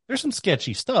some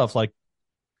sketchy stuff. Like,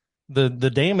 the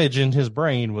damage in his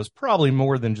brain was probably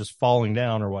more than just falling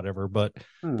down or whatever. But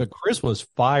Chris was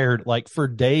fired. Like, for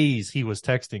days he was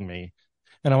texting me,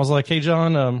 and I was like, "Hey,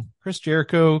 John, Chris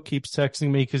Jericho keeps texting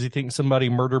me because he thinks somebody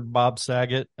murdered Bob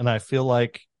Saget," and I feel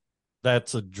like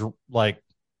that's who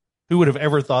would have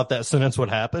ever thought that sentence would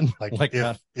happen?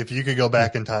 If you could go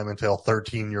back in time and tell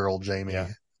 13-year-old Jamie,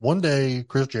 one day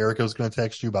Chris Jericho's going to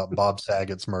text you about Bob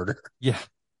Saget's murder. Yeah,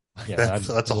 that's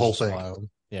a whole thing. Wild.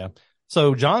 Yeah.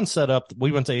 So John set up,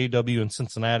 we went to AEW in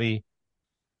Cincinnati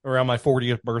around my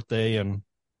 40th birthday, and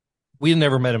we had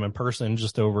never met him in person,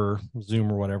 just over Zoom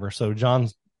or whatever. So John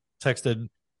texted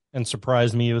and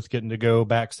surprised me with getting to go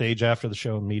backstage after the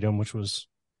show and meet him, which was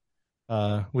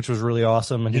which was really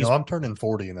awesome. And I'm turning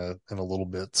 40 in a little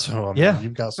bit, so I mean, yeah,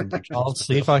 you've got some big I'll shoes to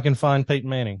see if fill. I can find Peyton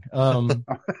Manning.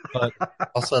 But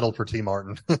I'll settle for T.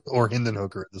 Martin or Hendon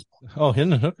Hooker at this point. oh,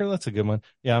 Hendon Hooker, that's a good one.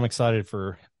 Yeah, I'm excited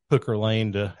for Hooker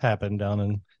Lane to happen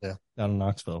down in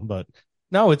Knoxville. But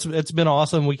no, it's been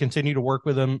awesome. We continue to work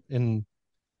with him, and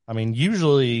I mean,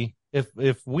 usually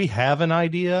if we have an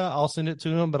idea, I'll send it to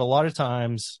him. But a lot of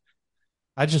times,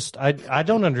 I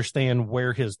don't understand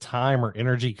where his time or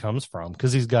energy comes from,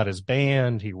 because he's got his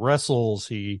band, he wrestles,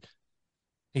 he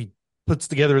puts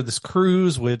together this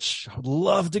cruise, which I'd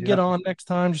love to get on next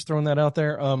time. Just throwing that out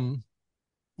there. And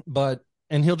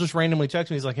he'll just randomly text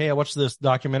me. He's like, "Hey, I watched this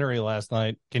documentary last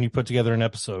night. Can you put together an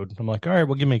episode?" I'm like, "All right,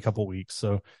 well, give me a couple weeks."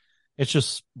 So it's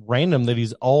just random that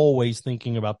he's always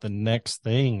thinking about the next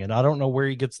thing. And I don't know where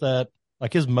he gets that.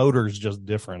 Like, his motor's just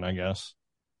different, I guess.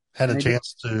 Had a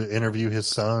chance to interview his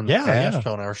son, Yeah, Ash,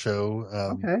 on our show.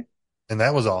 Okay. And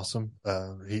that was awesome.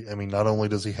 Not only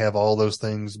does he have all those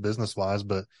things business wise,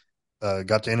 but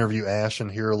got to interview Ash and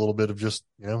hear a little bit of just,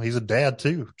 he's a dad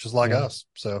too, just like us.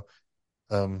 So,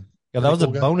 that was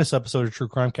cool a bonus episode of True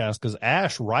Crimecast, because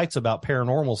Ash writes about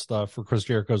paranormal stuff for Chris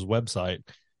Jericho's website,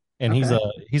 and he's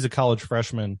a college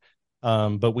freshman.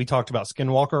 But we talked about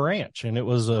Skinwalker Ranch, and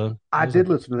I did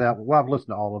listen to that. Well, I've listened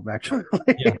to all of them actually.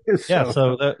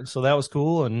 So that was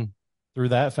cool, and through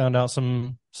that found out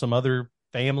some other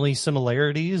family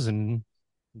similarities, and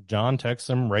John texts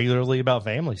him regularly about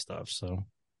family stuff. So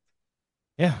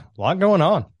yeah, a lot going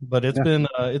on, but it's been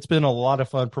a lot of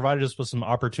fun. Provided us with some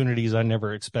opportunities I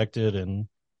never expected, and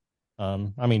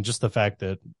just the fact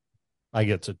that I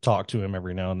get to talk to him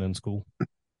every now and then is cool.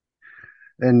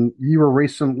 And you were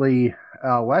recently,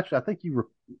 actually, I think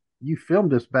you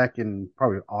filmed this back in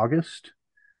probably August,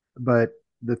 but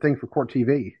the thing for Court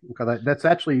TV, because that's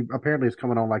actually apparently is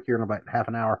coming on like here in about half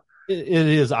an hour. It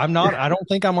is. I don't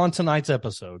think I'm on tonight's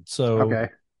episode. So, okay.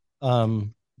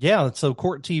 So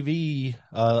Court TV,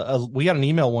 we got an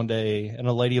email one day, and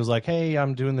a lady was like, "Hey,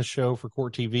 I'm doing the show for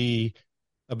Court TV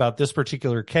about this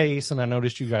particular case, and I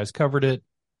noticed you guys covered it.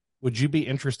 Would you be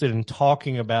interested in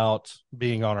talking about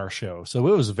being on our show?" So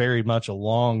it was very much a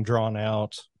long, drawn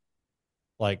out,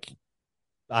 like,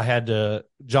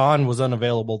 John was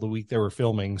unavailable the week they were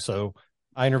filming. So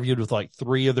I interviewed with like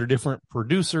 3 other different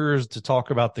producers to talk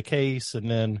about the case. And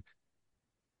then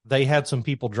they had some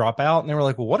people drop out, and they were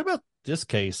like, "Well, what about this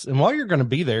case? And while you're going to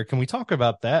be there, can we talk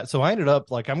about that?" So I ended up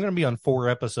like, I'm going to be on 4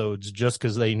 episodes just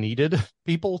because they needed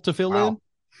people to fill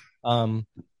in.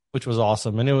 Which was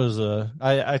awesome. And it was,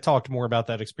 I talked more about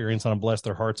that experience on a Bless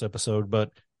Their Hearts episode, but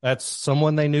that's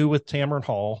someone they knew with Tamron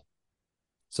Hall.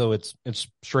 So it's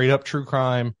straight up true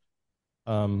crime.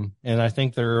 And I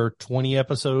think there are 20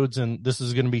 episodes, and this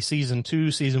is going to be season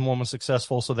 2. Season 1 was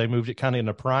successful, so they moved it kind of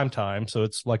into prime time. So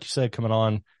it's, like you said, coming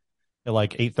on at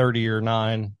like 8:30 or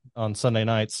 9 on Sunday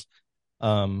nights.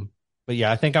 But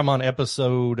yeah, I think I'm on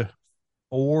episode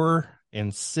 4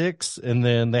 and 6, and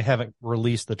then they haven't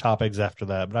released the topics after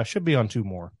that, but I should be on 2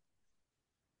 more.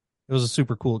 It was a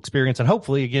super cool experience, and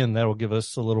hopefully, again, that'll give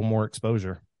us a little more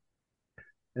exposure.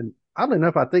 And oddly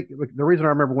enough, I think the reason I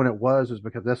remember when it was is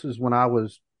because this is when I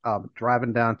was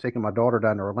driving down, taking my daughter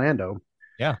down to Orlando.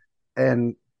 Yeah.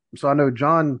 And so I know,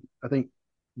 John, I think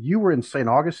you were in St.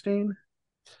 Augustine.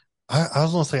 I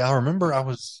was going to say, I remember I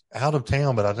was out of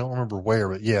town, but I don't remember where.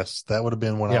 But yes, that would have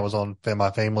been when I was on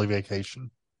my family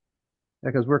vacation. Yeah,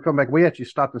 because we're coming back. We actually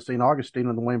stopped in St. Augustine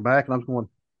on the way back, and I was going,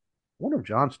 I wonder if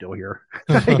John's still here.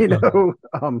 And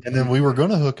then we were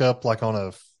going to hook up like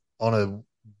on a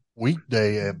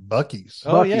weekday at Buc-ee's.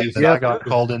 Oh, Buc-ee's, I got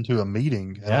called into a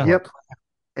meeting. Yep.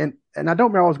 And I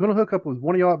don't remember, I was going to hook up with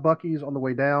one of y'all at Buc-ee's on the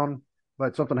way down,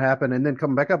 but something happened. And then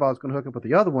coming back up, I was going to hook up with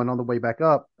the other one on the way back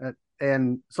up,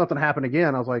 and something happened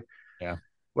again. I was like,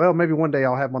 well, maybe one day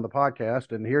I'll have him on the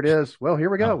podcast. And here it is. Well,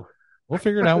 here we go. We'll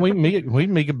figure it out. We can meet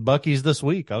at Buc-ee's this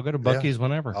week. I'll go to Buc-ee's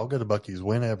whenever. I'll go to Buc-ee's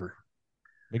whenever.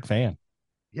 Big fan.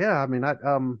 Yeah, I mean, I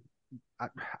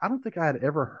don't think I had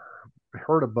ever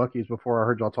heard of Buc-ee's before I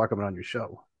heard y'all talking about it on your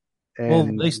show.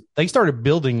 And well, they started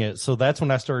building it, so that's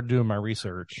when I started doing my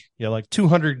research. Yeah, like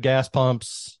 200 gas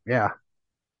pumps. Yeah,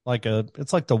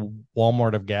 it's like the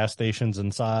Walmart of gas stations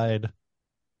inside.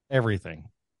 Everything.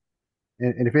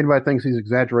 And if anybody thinks he's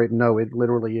exaggerating, no, it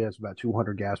literally is about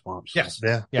 200 gas pumps. Yes.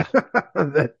 Yeah.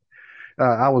 That,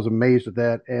 I was amazed at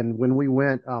that. And when we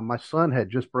went, my son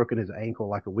had just broken his ankle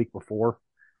like a week before.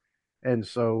 And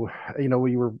so,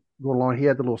 we were going along. He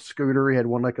had the little scooter. He had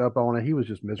one leg up on it. He was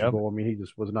just miserable. Yep. I mean, he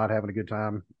just was not having a good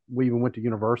time. We even went to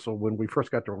Universal when we first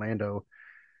got to Orlando.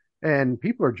 And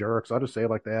people are jerks. I'll just say it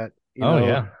like that.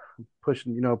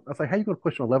 Pushing, I was like, how are you going to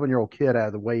push an 11-year-old kid out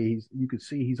of the way? You could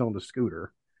see he's on the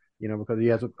scooter. because he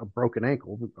has a broken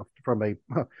ankle from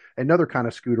another kind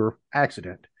of scooter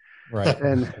accident. Right.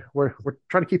 And we're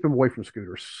trying to keep him away from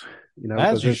scooters,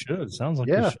 As you should. Sounds like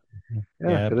you yeah, should.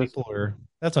 yeah, because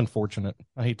That's unfortunate.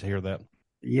 I hate to hear that.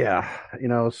 yeah,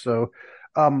 so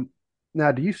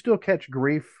now do you still catch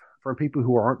grief from people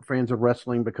who aren't fans of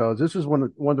wrestling? Because this is one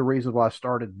of the reasons why I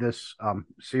started this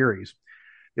series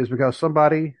is because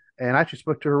somebody, and I actually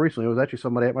spoke to her recently. It was actually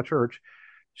somebody at my church.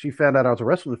 She found out I was a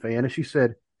wrestling fan, and she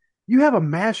said, "You have a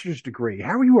master's degree.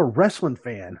 How are you a wrestling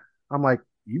fan?" I'm like,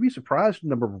 "You'd be surprised the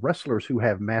number of wrestlers who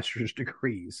have master's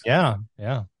degrees." Yeah.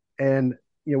 Yeah. And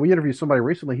we interviewed somebody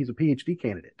recently. He's a PhD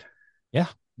candidate. Yeah.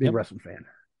 Big Yep. wrestling fan.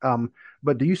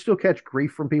 But do you still catch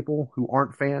grief from people who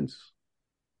aren't fans?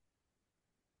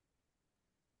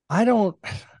 I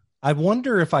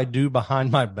wonder if I do behind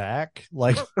my back.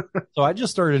 Like, so I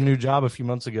just started a new job a few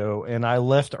months ago and I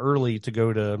left early to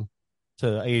go to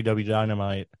AEW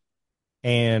Dynamite.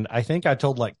 And I think I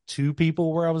told like 2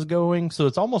 people where I was going. So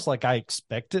it's almost like I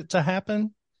expect it to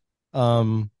happen.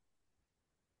 I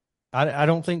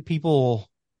don't think people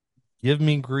give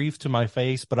me grief to my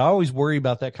face, but I always worry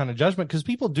about that kind of judgment because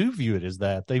people do view it as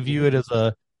that. They view it as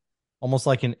almost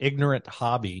like an ignorant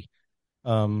hobby.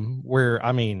 Where,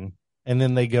 I mean, and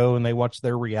then they go and they watch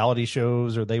their reality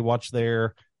shows or they watch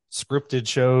their scripted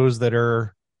shows that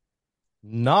are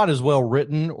not as well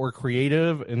written or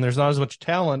creative, and there's not as much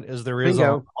talent as there is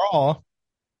on Raw.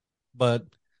 But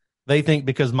they think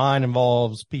because mine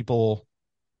involves people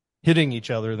hitting each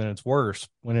other, then it's worse.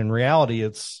 When in reality,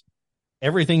 it's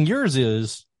everything yours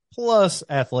is plus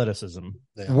athleticism,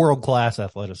 world-class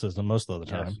athleticism most of the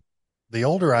time. Yes. The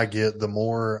older I get, the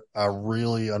more I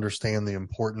really understand the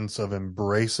importance of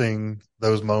embracing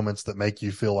those moments that make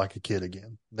you feel like a kid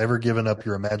again. Never giving up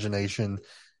your imagination,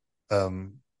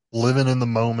 living in the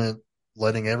moment,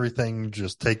 letting everything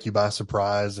just take you by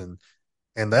surprise. And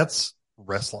that's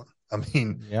wrestling. I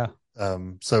mean, yeah.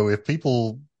 So if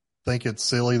people think it's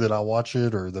silly that I watch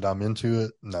it or that I'm into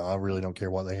it, no, I really don't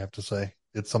care what they have to say.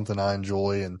 It's something I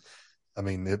enjoy. And I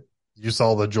mean, you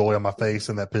saw the joy on my face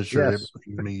in that picture. Yes. It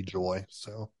brings me joy.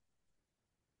 So,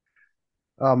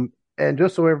 and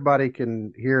just so everybody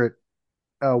can hear it,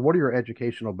 what are your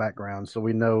educational backgrounds so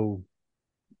we know?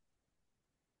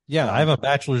 Yeah, I have a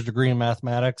bachelor's degree in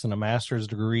mathematics and a master's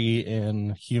degree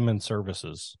in human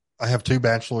services. I have 2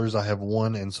 bachelors. I have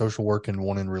one in social work and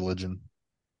one in religion.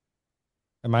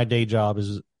 And my day job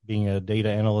is being a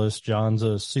data analyst. John's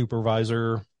a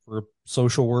supervisor for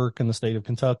social work in the state of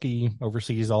Kentucky,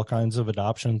 oversees all kinds of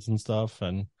adoptions and stuff,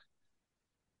 and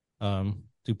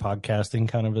do podcasting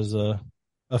kind of as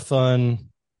a fun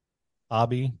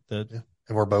hobby. And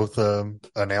we're both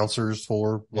announcers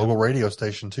for local radio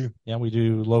station too. Yeah, we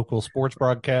do local sports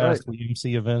broadcasts, we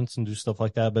MC events and do stuff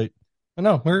like that. But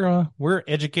no, we're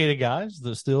educated guys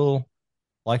that still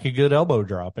like a good elbow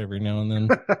drop every now and then.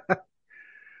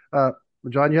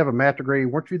 John, you have a math degree.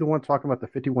 Weren't you the one talking about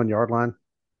the 51-yard line?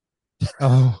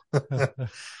 Oh,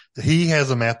 he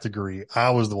has a math degree. I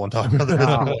was the one talking about the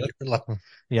 51-yard line.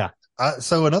 Yeah.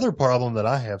 So another problem that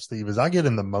I have, Steve, is I get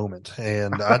in the moment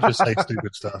and I just say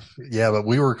stupid stuff. Yeah, but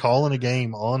we were calling a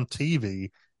game on TV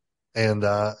and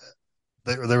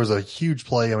there was a huge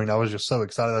play. I mean, I was just so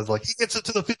excited. I was like, he gets it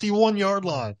to the 51-yard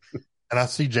line. And I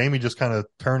see Jamie just kind of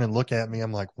turn and look at me.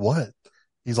 I'm like, what?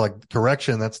 He's like,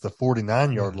 correction, that's the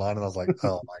 49-yard line. And I was like,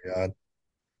 oh, my God.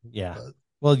 Yeah.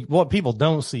 Well, what people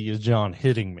don't see is John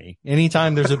hitting me.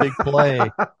 Anytime there's a big play,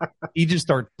 he just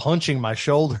starts punching my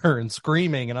shoulder and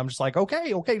screaming. And I'm just like,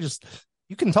 okay, just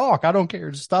you can talk. I don't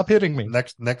care. Just stop hitting me.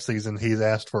 Next season, he's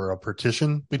asked for a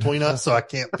partition between us, so I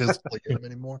can't physically hit him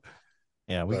anymore.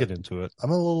 Yeah, we get into it.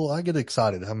 I get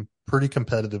excited. I'm a pretty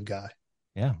competitive guy.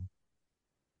 Yeah.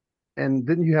 And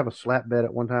didn't you have a slap bet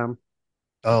at one time?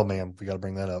 Oh man, we got to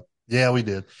bring that up. Yeah, we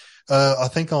did. I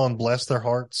think on Bless Their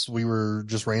Hearts, we were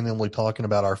just randomly talking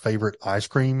about our favorite ice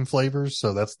cream flavors.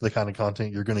 So that's the kind of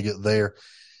content you're going to get there.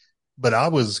 But I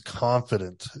was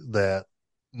confident that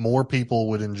more people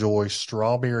would enjoy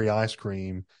strawberry ice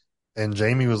cream. And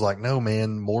Jamie was like, no,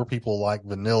 man, more people like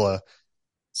vanilla.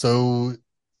 So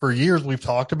for years, we've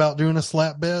talked about doing a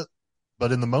slap bet.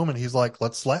 But in the moment, he's like,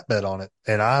 let's slap bet on it.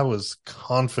 And I was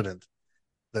confident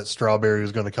that strawberry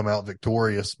was going to come out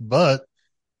victorious, but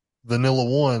vanilla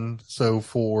won. So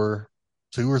for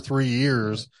 2 or 3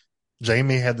 years,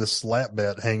 Jamie had this slap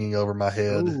bet hanging over my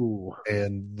head. Ooh.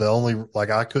 And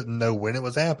I couldn't know when it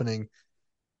was happening,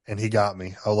 and he got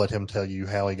me. I'll let him tell you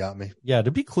how he got me. Yeah.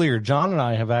 To be clear, John and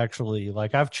I have actually,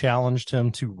 I've challenged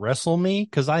him to wrestle me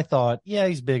because I thought, yeah,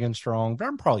 he's big and strong, but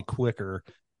I'm probably quicker.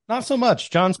 Not so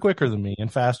much. John's quicker than me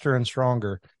and faster and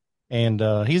stronger.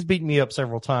 And he's beaten me up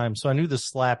several times. So I knew the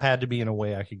slap had to be in a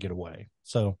way I could get away.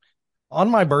 So on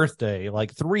my birthday,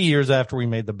 like 3 years after we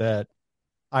made the bet,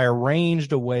 I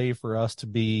arranged a way for us to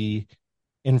be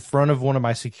in front of one of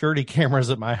my security cameras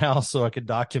at my house so I could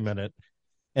document it.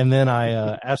 And then I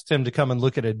asked him to come and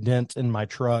look at a dent in my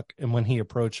truck. And when he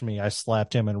approached me, I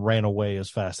slapped him and ran away as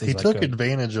fast as I could. He took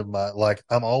advantage of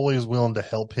I'm always willing to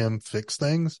help him fix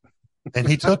things. And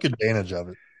he took advantage of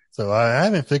it. So I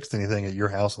haven't fixed anything at your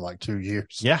house in like 2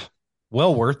 years. Yeah.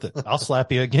 Well worth it. I'll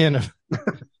slap you again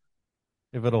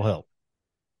if it'll help.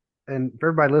 And for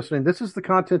everybody listening, this is the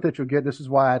content that you'll get. This is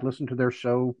why I listen to their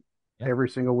show every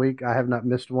single week. I have not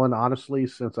missed one, honestly,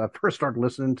 since I first started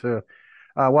listening to,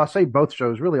 I say both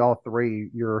shows, really all three,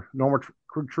 your normal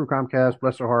True Crime Cast,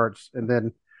 Bless Their Hearts, and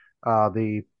then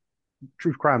the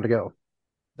True Crime to Go.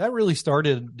 That really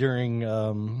started during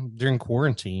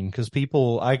quarantine because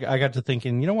I got to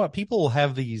thinking, you know what? People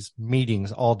have these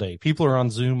meetings all day. People are on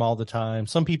Zoom all the time.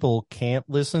 Some people can't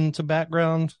listen to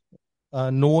background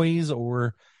noise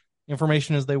or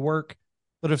information as they work.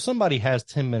 But if somebody has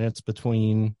 10 minutes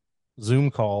between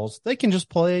Zoom calls, they can just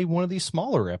play one of these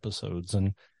smaller episodes.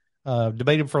 And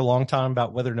debated for a long time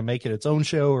about whether to make it its own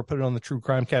show or put it on the True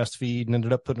Crimecast feed, and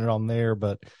ended up putting it on there.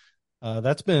 But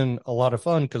that's been a lot of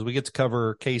fun because we get to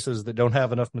cover cases that don't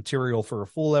have enough material for a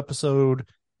full episode.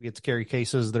 We get to carry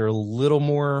cases that are a little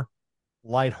more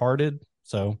lighthearted.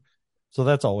 So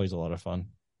that's always a lot of fun.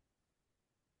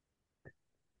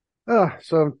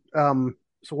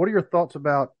 So what are your thoughts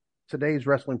about today's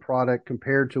wrestling product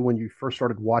compared to when you first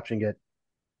started watching it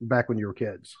back when you were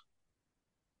kids?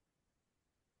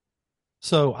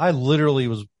 So I literally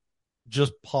was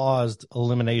just paused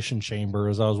Elimination Chamber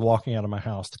as I was walking out of my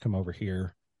house to come over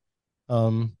here.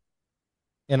 And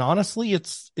honestly,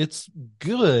 it's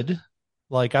good.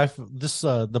 Like the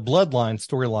Bloodline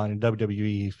storyline in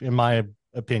WWE, in my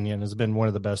opinion, has been one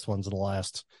of the best ones in the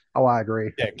last I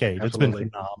agree. decade. Absolutely.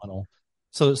 It's been phenomenal.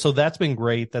 So that's been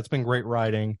great. That's been great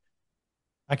writing.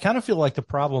 I kind of feel like the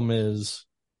problem is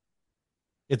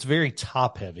it's very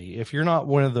top heavy. If you're not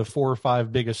one of the 4 or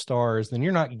 5 biggest stars, then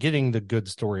you're not getting the good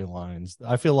storylines.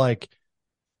 I feel like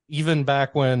even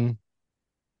back when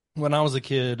I was a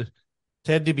kid,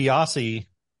 Ted DiBiase,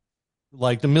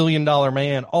 like the $1 Million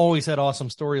Man, always had awesome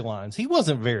storylines. He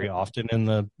wasn't very often in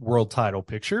the world title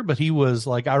picture, but he was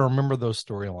like, I remember those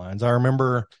storylines. I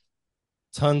remember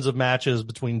tons of matches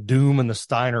between Doom and the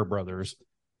Steiner brothers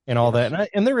and all that.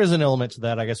 And there is an element to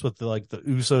that, I guess, with the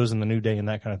Usos and the New Day and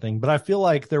that kind of thing. But I feel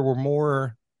like there was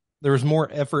more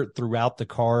effort throughout the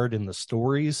card in the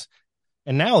stories.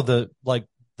 And now the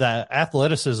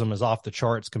athleticism is off the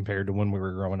charts compared to when we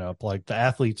were growing up. Like the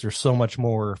athletes are so much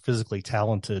more physically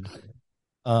talented.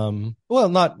 Well,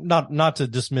 not to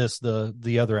dismiss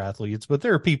the other athletes, but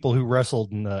there are people who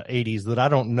wrestled in the 80s that I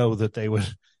don't know that they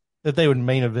would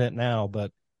main event now.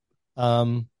 But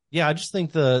yeah, I just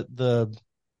think the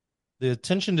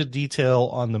attention to detail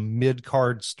on the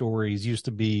mid-card stories used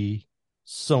to be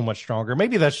so much stronger.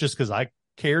 Maybe that's just because I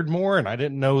cared more and I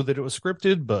didn't know that it was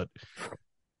scripted, but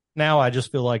now I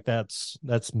just feel like that's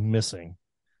missing.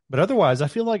 But otherwise, I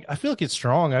feel like it's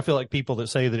strong. I feel like people that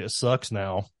say that it sucks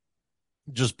now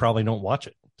just probably don't watch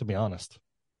it, to be honest.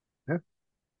 Yeah.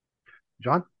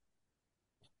 John?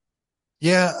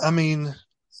 Yeah, I mean,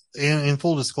 in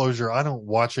full disclosure, I don't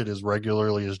watch it as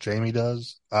regularly as Jamie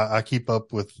does. I keep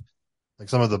up with like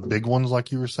some of the big ones,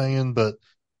 like you were saying, but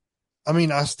I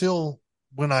mean, I still,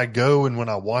 when I go and when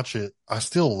I watch it, I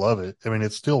still love it. I mean,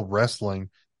 it's still wrestling.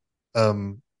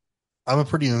 I'm a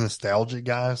pretty nostalgic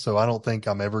guy, so I don't think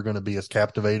I'm ever going to be as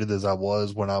captivated as I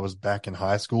was when I was back in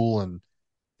high school and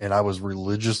I was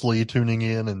religiously tuning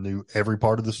in and knew every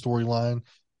part of the storyline.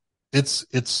 It's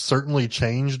certainly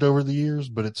changed over the years,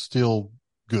 but it's still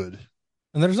good.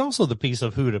 And there's also the piece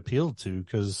of who it appealed to,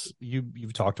 because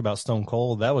you've talked about Stone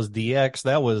Cold. That was DX.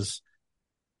 That was,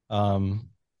 what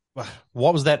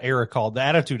was that era called? The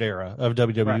Attitude Era of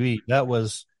WWE. Right. That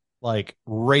was like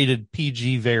rated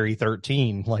PG very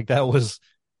 13. Like that was,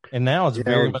 and now it's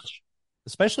very much,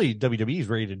 especially WWE's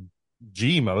rated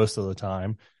G most of the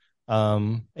time.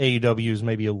 AEW is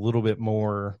maybe a little bit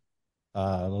more,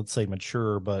 let's say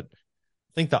mature, but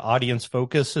I think the audience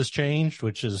focus has changed,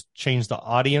 which has changed the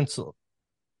audience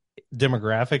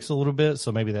demographics a little bit.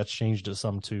 So maybe that's changed it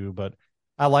some too, but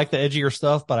I like the edgier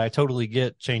stuff, but I totally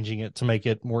get changing it to make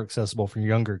it more accessible for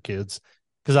younger kids.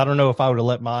 Cause I don't know if I would have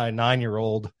let my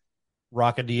 9-year-old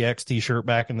rock a DX t-shirt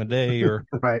back in the day or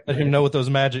right. let him know what those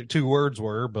magic 2 words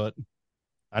were, but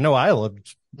I know I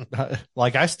loved,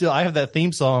 like I have that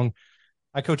theme song.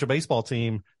 I coach a baseball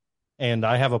team and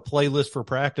I have a playlist for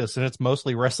practice and it's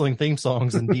mostly wrestling theme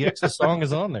songs and DX's song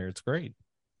is on there. It's great.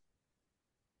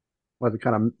 Was it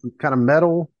kind of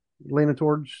metal, leaning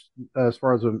towards as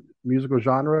far as a musical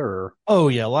genre, or Oh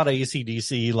yeah, a lot of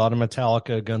AC/DC, a lot of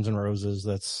Metallica, Guns N' Roses.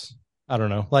 That's I don't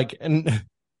know. Like, and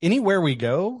anywhere we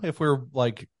go, if we're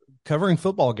like covering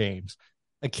football games,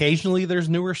 occasionally there's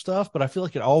newer stuff, but I feel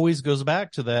like it always goes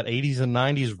back to that 80s and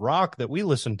 90s rock that we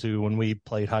listened to when we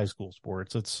played high school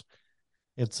sports. It's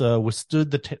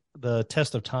withstood the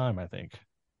test of time, I think.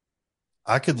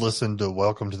 I could listen to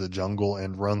Welcome to the Jungle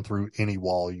and run through any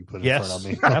wall you put in front of Yes,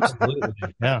 me. absolutely.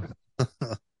 Yeah.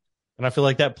 And I feel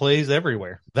like that plays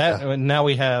everywhere. That and now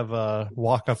we have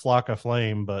Waka Flocka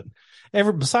Flame, but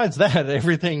besides that,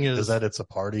 everything is that it's a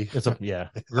party. It's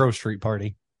a Grove Street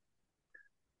party.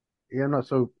 yeah, I'm not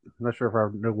sure if I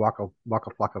know Waka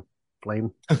Flocka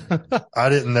Flame. I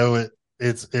didn't know it.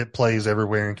 It plays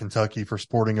everywhere in Kentucky for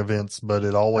sporting events, but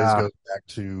it always goes back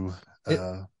to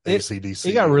AC/DC.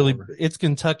 It got really. It's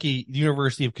Kentucky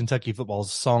University of Kentucky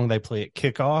football's song they play at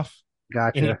kickoff.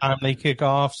 Gotcha. Anytime they kick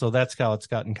off, so that's how it's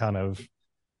gotten kind of,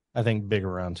 I think, big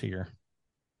around here.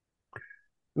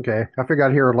 Okay, I figured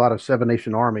I'd hear a lot of Seven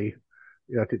Nation Army.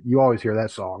 Yeah, you always hear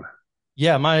that song.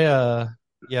 Yeah,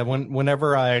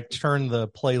 whenever I turn the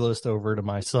playlist over to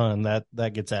my son,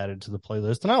 that gets added to the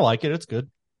playlist, and I like it. It's good.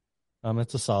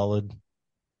 It's a solid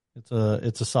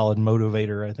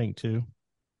motivator, I think, too.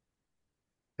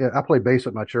 Yeah, I play bass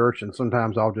at my church, and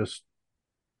sometimes I'll just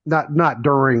not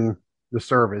during the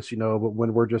service, but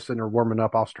when we're just sitting there warming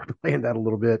up, I'll start playing that a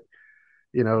little bit.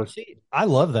 See, I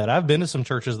love that. I've been to some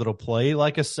churches that'll play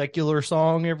like a secular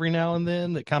song every now and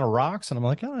then that kind of rocks, and I'm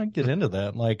like, oh, I can get into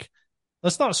that. Like,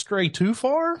 let's not stray too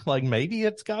far. Like, maybe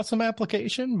it's got some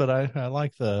application, but I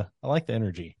like the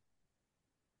energy.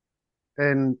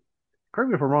 And correct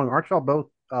me if I'm wrong, aren't y'all both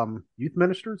youth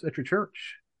ministers at your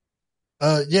church?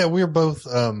 Yeah, we're both.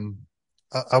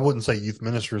 I wouldn't say youth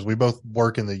ministers. We both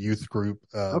work in the youth group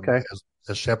Okay.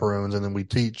 as chaperones, and then we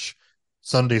teach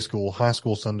Sunday school, high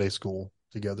school Sunday school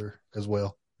together as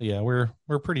well. Yeah,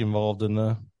 we're pretty involved in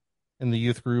the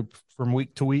youth group from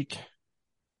week to week.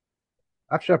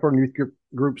 I've chaperoned youth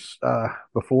groups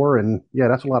before, and yeah,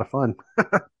 that's a lot of fun.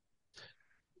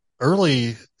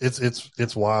 Early,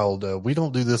 it's wild. We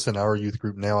don't do this in our youth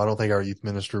group now. I don't think our youth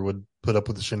minister would put up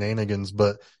with the shenanigans,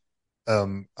 but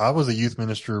I was a youth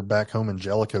minister back home in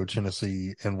Jellicoe,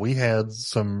 Tennessee, and we had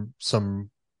some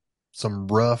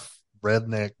rough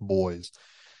redneck boys,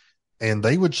 and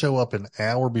they would show up an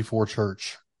hour before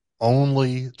church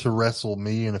only to wrestle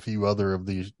me and a few other of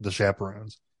the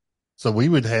chaperones. So we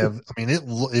would have, I mean,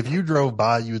 if you drove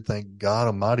by, you would think, God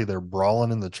Almighty, they're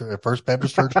brawling in the First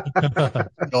Baptist Church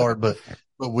yard. But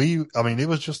it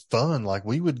was just fun. Like,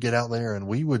 we would get out there and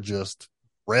we would just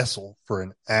wrestle for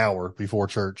an hour before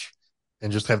church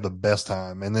and just have the best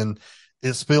time. And then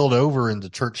it spilled over into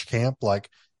church camp. Like,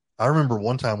 I remember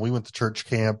one time we went to church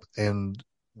camp and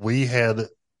we had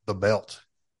the belt.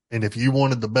 And if you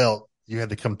wanted the belt, you had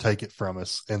to come take it from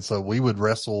us. And so we would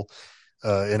wrestle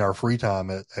in our free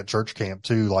time at church camp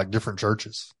too, like different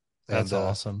churches. That's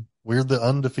awesome. We're the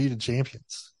undefeated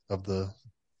champions of the.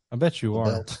 I bet you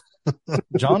are.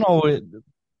 John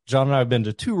and I have been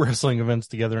to 2 wrestling events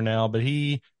together now, but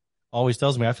he always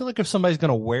tells me, I feel like if somebody's going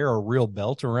to wear a real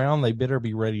belt around, they better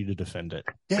be ready to defend it.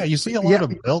 Yeah, you see a lot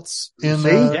of belts in.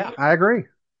 Yeah, I agree.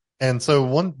 And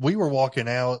so we were walking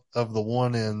out of the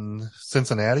one in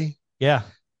Cincinnati. Yeah.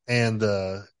 And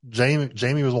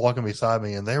Jamie was walking beside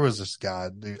me, and there was this guy.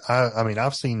 Dude, I mean,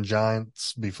 I've seen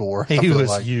giants before. He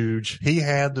was huge. He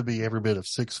had to be every bit of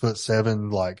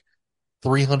 6'7", like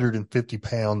 350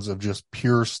 pounds of just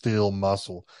pure steel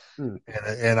muscle.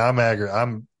 And I'm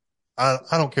aggravated. I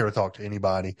don't care to talk to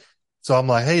anybody. So I'm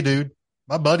like, hey, dude,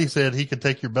 my buddy said he could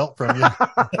take your belt from you.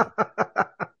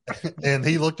 And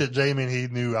he looked at Jamie and he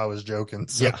knew I was joking.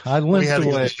 So yeah, I limped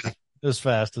away as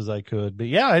fast as I could. But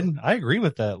yeah, I agree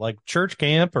with that. Like church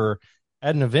camp or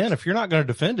at an event, if you're not going to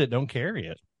defend it, don't carry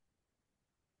it.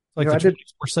 It's like the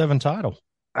 24/7 title.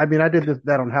 I mean, I did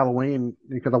that on Halloween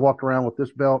because I walked around with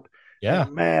this belt. Yeah.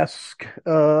 Mask.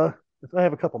 I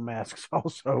have a couple masks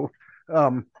also.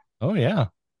 Oh, yeah.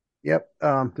 Yep.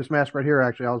 This mask right here,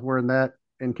 actually, I was wearing that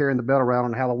and carrying the belt around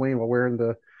on Halloween while wearing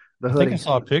the hoodie. I think I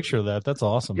saw a picture of that. That's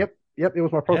awesome. Yep. It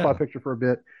was my profile picture for a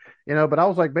bit, but I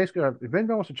was like, basically, if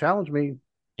anybody wants to challenge me,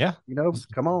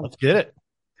 come on. Let's get it.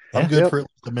 I'm good for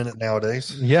a minute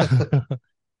nowadays. Yeah.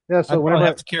 Yeah. So I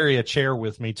have to carry a chair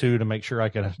with me too, to make sure I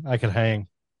can hang.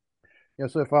 Yeah.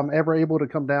 So if I'm ever able to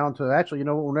come down to actually,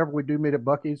 whenever we do meet at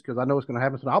Buc-ee's, because I know it's going to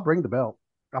happen, so I'll bring the belt.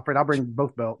 I'll bring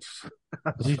both belts.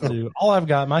 Me too. All I've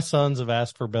got, my sons have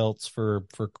asked for belts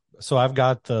so I've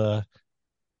got the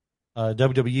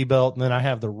WWE belt, and then I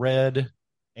have the red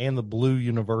and the blue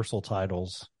Universal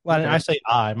titles. Well, Okay. I say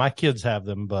my kids have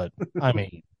them, but I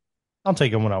mean, I'll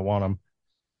take them when I want them.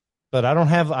 But I don't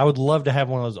have. I would love to have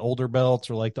one of those older belts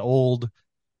or like the old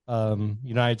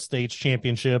United States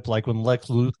Championship, like when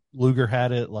Luger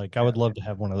had it. Like I would love to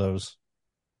have one of those.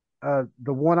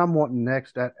 The one I'm wanting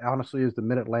next, that honestly is the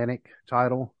Mid Atlantic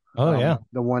title. Oh yeah,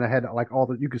 The one that had like all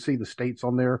the you could see the states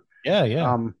on there. yeah.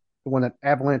 The one that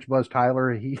Avalanche Buzz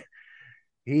Tyler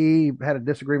he had a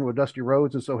disagreement with Dusty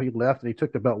Rhodes, and so he left and he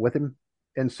took the belt with him,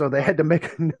 and so they had to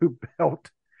make a new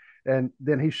belt. And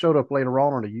then he showed up later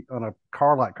on a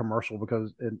car lot commercial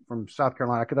from South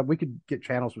Carolina. We could get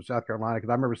channels from South Carolina because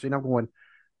I remember seeing him going,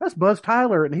 "That's Buzz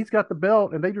Tyler," and he's got the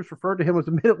belt, and they just referred to him as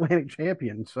the Mid Atlantic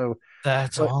champion. So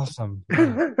That's but, awesome.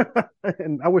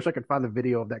 and I wish I could find the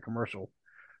video of that commercial.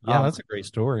 Yeah, that's a great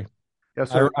story. Yeah,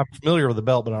 so I'm familiar with the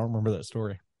belt, but I don't remember that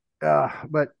story.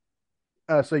 but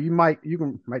so might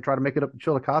try to make it up to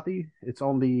Chillicothe. It's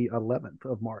on the 11th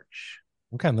of March.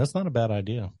 Okay, that's not a bad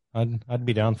idea. I'd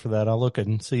be down for that. I'll look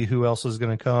and see who else is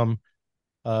going to come.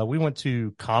 We went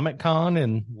to Comic Con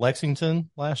in Lexington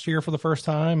last year for the first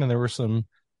time, and there were some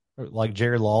like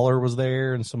Jerry Lawler was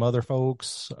there and some other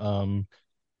folks.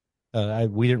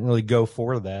 We didn't really go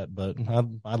for that, but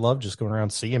I love just going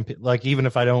around seeing, like, even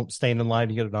if I don't stand in line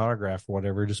to get an autograph or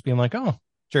whatever, just being like, oh,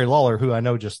 Jerry Lawler, who I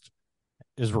know just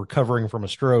is recovering from a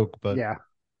stroke, but yeah,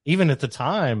 even at the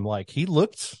time, like, he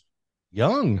looked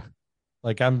young.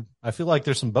 Like, I feel like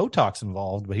there's some Botox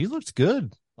involved, but he looked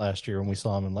good last year when we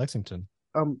saw him in Lexington.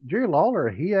 Jerry Lawler,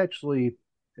 he's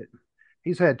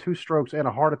had two strokes and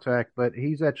a heart attack, but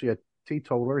he's actually a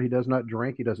teetotaler. He does not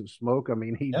drink. He doesn't smoke. I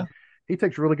mean, he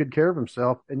takes really good care of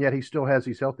himself, and yet he still has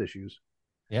these health issues.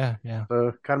 Yeah.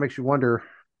 So kind of makes you wonder.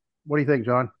 What do you think,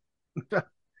 John?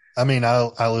 I mean,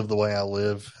 I live the way I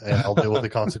live, and I'll deal with the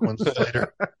consequences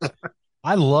later.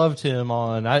 I loved him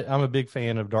on. I'm a big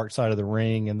fan of Dark Side of the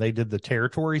Ring, and they did the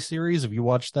Territory series. Have you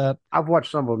watched that? I've watched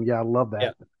some of them. Yeah, I love that.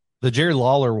 Yeah. The Jerry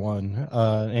Lawler one,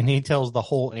 and he tells the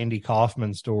whole Andy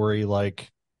Kaufman story like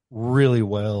really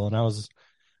well, and I was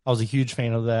a huge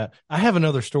fan of that. I have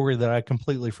another story that I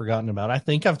completely forgotten about. I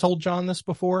think I've told John this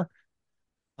before.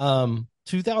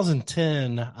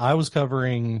 2010, I was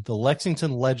covering the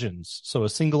Lexington Legends, so a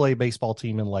single A baseball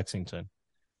team in Lexington.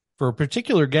 For a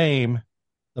particular game,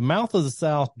 the Mouth of the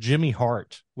South, Jimmy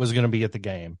Hart, was going to be at the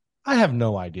game. I have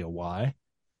no idea why.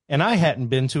 And I hadn't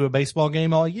been to a baseball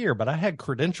game all year, but I had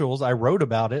credentials. I wrote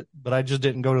about it, but I just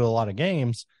didn't go to a lot of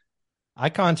games. I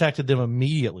contacted them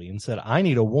immediately and said, I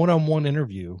need a one-on-one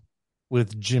interview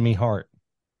with Jimmy Hart.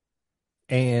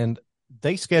 And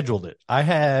they scheduled it. I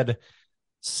had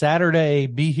Saturday,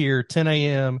 be here, 10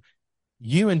 a.m.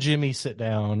 You and Jimmy sit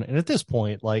down. And at this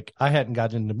point, like, I hadn't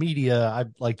gotten into media.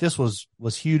 This was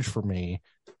huge for me.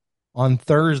 On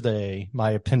Thursday,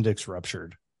 my appendix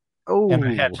ruptured. Oh, and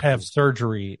I had to have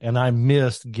surgery, and I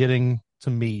missed getting to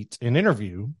meet and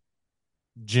interview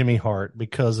Jimmy Hart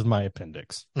because of my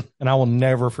appendix. And I will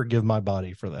never forgive my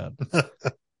body for that.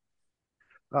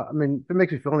 I mean, if it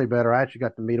makes me feel any better, I actually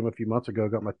got to meet him a few months ago,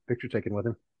 got my picture taken with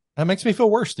him. That makes me feel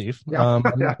worse, Steve. Yeah. I'm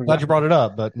glad you brought it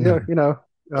up, but yeah,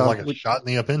 like a shot in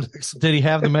the appendix. Did he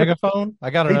have the megaphone? I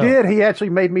got to know. He did. He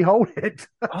actually made me hold it.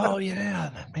 Oh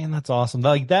yeah, man, that's awesome.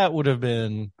 Like, that would have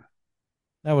been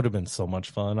so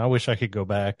much fun. I wish I could go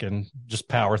back and just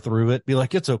power through it. Be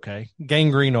like, it's okay.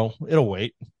 Gangrene it'll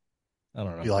wait. I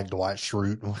don't know. Be like Dwight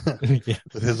Schrute yeah.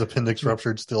 with his appendix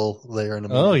ruptured still there in the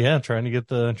movie. Oh yeah, trying to get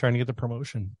the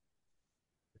promotion.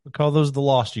 We call those the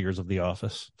lost years of The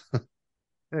Office.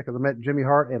 Yeah, because I met Jimmy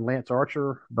Hart and Lance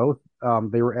Archer both.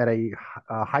 They were at a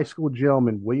high school gym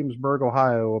in Williamsburg,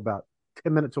 Ohio, about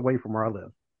 10 minutes away from where I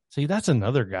live. See, that's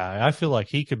another guy. I feel like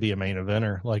he could be a main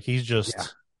eventer. Like, he's a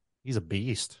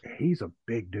beast. He's a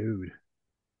big dude.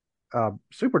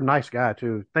 Super nice guy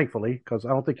too, thankfully, because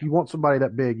I don't think you want somebody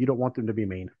that big. You don't want them to be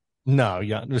mean. No,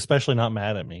 yeah, especially not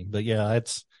mad at me. But yeah,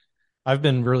 I've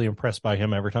been really impressed by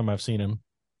him every time I've seen him.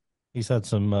 He's had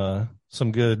some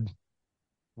good,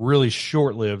 really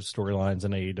short-lived storylines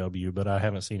in AEW, but I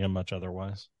haven't seen him much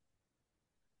otherwise.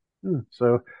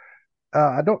 So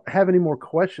I don't have any more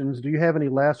questions. Do you have any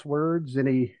last words?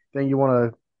 Anything you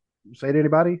want to say to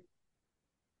anybody?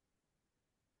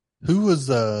 Who was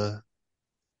the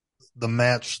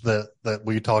match that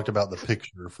we talked about the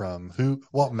picture from?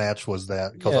 What match was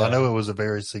that? Because I know it was a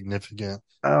very significant,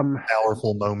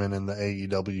 powerful moment in the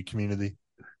AEW community.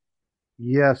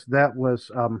 Yes, that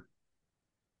was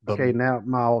okay. Now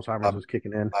my Alzheimer's is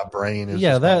kicking in. My brain is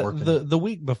not working. The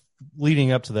week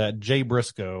leading up to that, Jay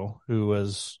Briscoe, who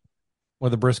was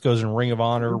one of the Briscoes in Ring of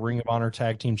Honor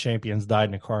tag team champions, died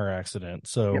in a car accident.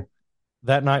 So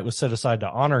that night was set aside to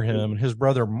honor him. His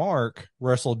brother Mark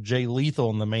wrestled Jay Lethal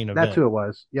in the main event. That's who it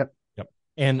was. Yep.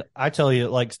 And I tell you,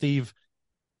 like Steve,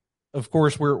 of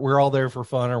course we're all there for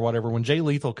fun or whatever. When Jay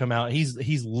Lethal come out,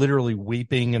 he's literally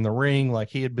weeping in the ring. Like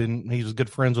he was good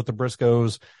friends with the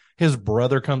Briscoes. His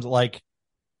brother comes, like,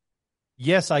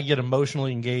 yes, I get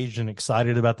emotionally engaged and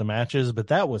excited about the matches, but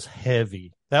that was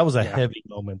heavy. That was a heavy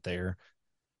moment there.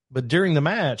 But during the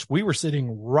match, we were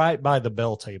sitting right by the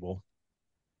bell table,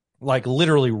 like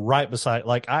literally right beside.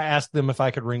 Like I asked them if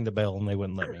I could ring the bell, and they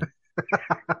wouldn't let me.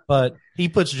 But he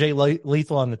puts Jay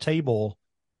Lethal on the table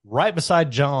right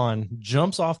beside John,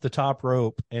 jumps off the top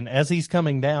rope, and as he's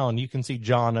coming down, you can see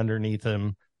John underneath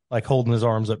him, like holding his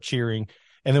arms up, cheering.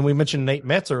 And then we mentioned Nate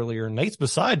Metz earlier. Nate's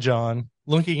beside John,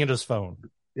 looking at his phone.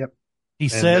 Yep. He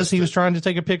says he was trying to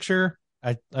take a picture.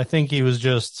 I think he was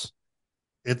just.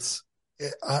 It's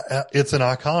an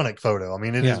iconic photo. I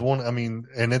mean, it is one. I mean,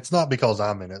 and it's not because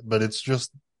I'm in it, but it's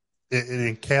just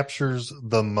it captures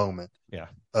the moment. Yeah.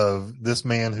 Of this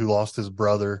man who lost his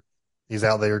brother. He's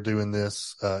out there doing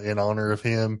this in honor of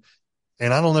him.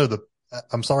 And I don't know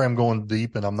I'm sorry I'm going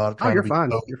deep and I'm not trying to be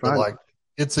fine. You're fine. But like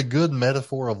it's a good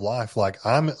metaphor of life. Like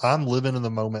I'm living in the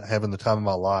moment, having the time of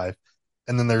my life.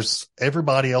 And then there's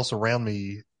everybody else around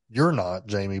me. You're not,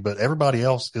 Jamie, but everybody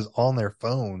else is on their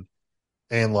phone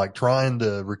and like trying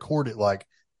to record it. Like,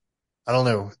 I don't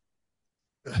know.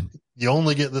 You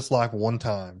only get this life one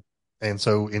time. And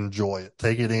so enjoy it.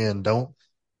 Take it in. Don't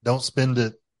spend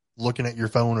it looking at your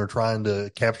phone or trying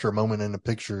to capture a moment in a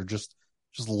picture. Just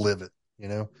live it, you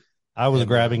know? I was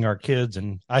grabbing our kids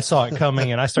and I saw it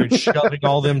coming and I started shoving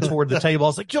all them toward the table. I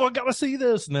was like, yo, I got to see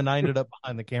this. And then I ended up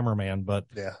behind the cameraman, but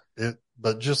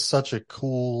but just such a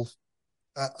cool,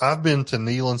 I've been to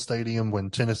Neyland Stadium when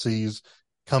Tennessee's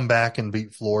come back and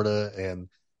beat Florida. And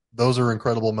those are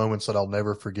incredible moments that I'll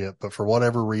never forget. But for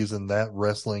whatever reason, that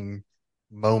wrestling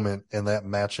moment and that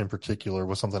match in particular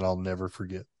was something I'll never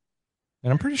forget.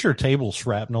 And I'm pretty sure table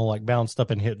shrapnel like bounced up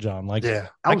and hit John. Like, I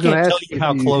can't tell you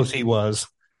how close he was.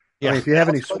 Yeah. I mean, if you have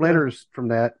any splinters from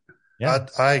that. Yeah.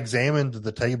 I examined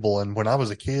the table, and when I was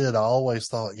a kid, I always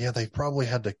thought, they've probably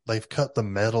they've cut the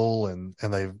metal and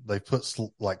they've put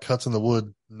like cuts in the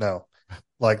wood. No,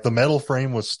 like the metal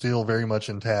frame was still very much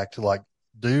intact. Like,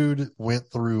 dude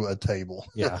went through a table.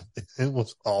 Yeah. It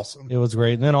was awesome. It was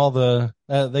great. And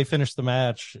then they finished the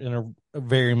match in a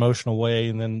very emotional way.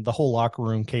 And then the whole locker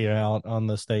room came out on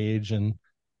the stage and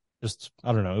just,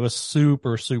 I don't know, it was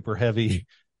super, super heavy.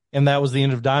 And that was the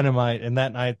end of Dynamite. And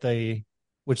that night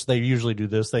which they usually do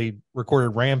this, they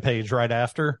recorded Rampage right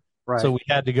after. Right. So we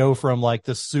had to go from like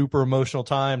this super emotional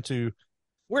time to,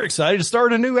 we're excited to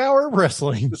start a new hour of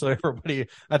wrestling. So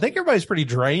I think everybody's pretty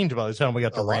drained by the time we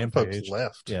got to Rampage. A lot of folks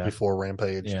left before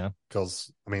Rampage. Yeah.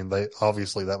 Because, I mean, that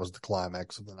was the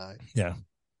climax of the night. Yeah.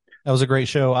 That was a great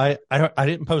show. I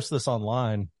didn't post this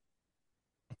online.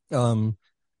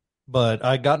 But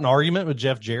I got an argument with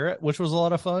Jeff Jarrett, which was a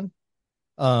lot of fun.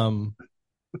 And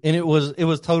it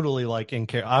was totally like in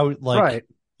care.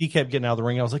 He kept getting out of the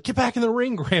ring. I was like, get back in the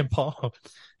ring, Grandpa.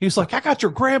 He was like, I got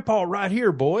your grandpa right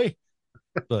here, boy.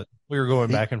 But we were going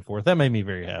back and forth. That made me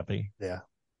very happy. Yeah.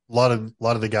 A lot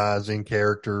of the guys in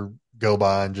character go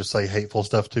by and just say hateful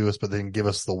stuff to us, but then give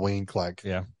us the wink. Like,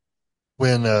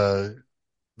 when,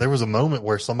 there was a moment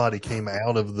where somebody came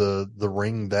out of the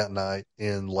ring that night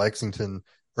in Lexington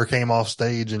or came off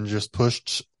stage and just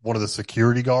pushed one of the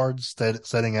security guards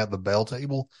sitting at the bell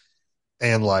table.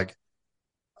 And like,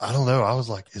 I don't know. I was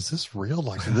like, is this real?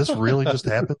 Like, did this really just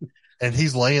happen? And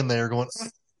he's laying there going,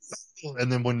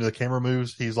 and then when the camera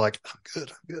moves, he's like, I'm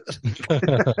good.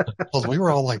 Because we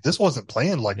were all like, this wasn't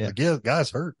planned. Like, the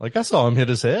guy's hurt. Like, I saw him hit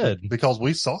his head. Because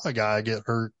we saw a guy get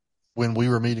hurt when we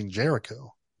were meeting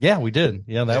Jericho. Yeah, we did.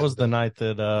 Yeah, that was the night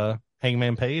that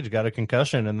Hangman Page got a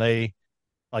concussion, and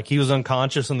he was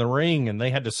unconscious in the ring, and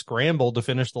they had to scramble to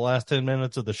finish the last 10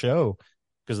 minutes of the show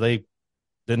because they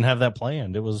didn't have that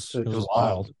planned. It was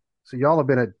wild. So y'all have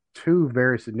been at two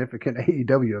very significant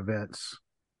AEW events.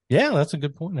 Yeah, that's a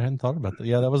good point. I hadn't thought about that.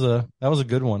 Yeah, that was a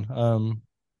good one.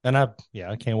 And I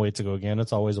can't wait to go again.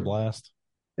 It's always a blast.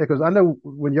 Yeah, because I know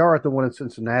when y'all were at the one in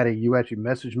Cincinnati, you actually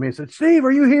messaged me and said, Steve,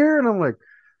 are you here? And I'm like,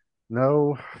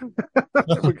 no.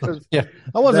 Because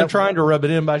I wasn't trying to rub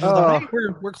it in, but I just thought, hey,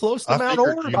 we're close to Mount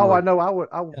Orb. I know.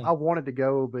 I wanted to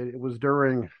go, but it was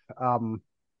during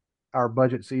our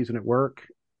budget season at work.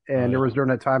 And it was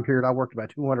during that time period I worked about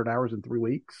 200 hours in 3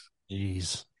 weeks.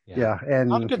 Jeez. Yeah. And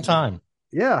not a good time.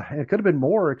 Yeah, and it could have been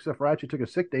more, except for I actually took a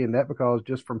sick day in that because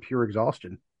just from pure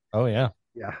exhaustion. Oh, yeah.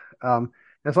 Yeah. And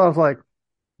so I was like,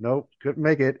 nope, couldn't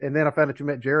make it. And then I found out you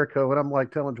met Jericho, and I'm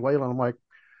like telling Dwaylen, I'm like,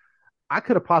 I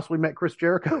could have possibly met Chris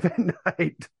Jericho that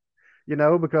night.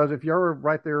 because if you're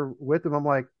right there with them, I'm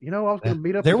like, I was going to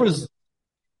meet up There with was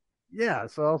yeah.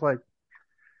 So I was like,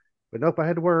 but nope, I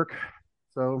had to work.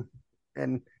 So,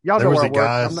 and y'all There know was where I a work.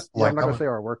 guy I'm like not going to say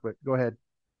where I work, but go ahead.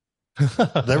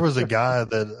 there was a guy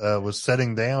that was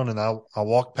sitting down, and I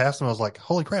walked past him. I was like,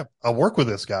 "Holy crap! I work with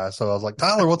this guy." So I was like,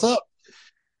 "Tyler, what's up?"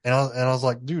 And I was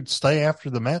like, "Dude, stay after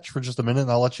the match for just a minute,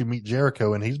 and I'll let you meet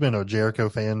Jericho." And he's been a Jericho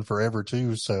fan forever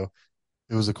too. So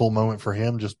it was a cool moment for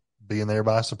him, just being there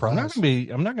by surprise.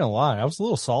 I'm not gonna lie, I was a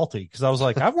little salty because I was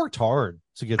like, I've worked hard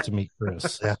to get to meet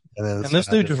Chris. Yeah, and then And this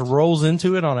dude just rolls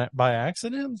into it by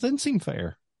accident. It didn't seem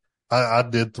fair. I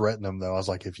did threaten him though. I was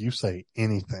like, "If you say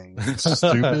anything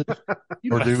stupid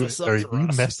You or messed this up if for you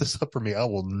us. mess this up for me, I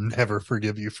will never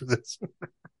forgive you for this."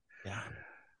 Yeah.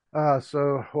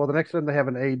 Well, the next time they have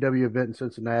an AEW event in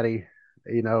Cincinnati,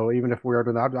 even if we are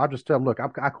doing that, I'll just tell them, look,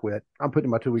 I quit. I'm putting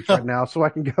in my 2 weeks right now so I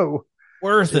can go,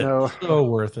 Worth you it. know. So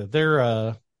worth it.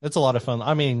 It's a lot of fun.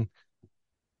 I mean,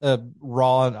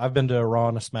 Raw, I've been to a Raw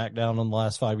and a SmackDown in the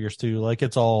last 5 years too. Like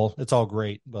it's all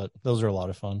great, but those are a lot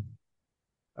of fun.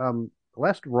 The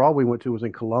last Raw we went to was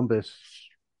in Columbus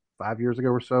 5 years ago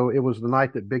or so. It was the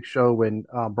night that Big Show and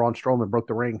Braun Strowman broke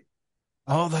the ring.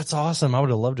 Oh, that's awesome. I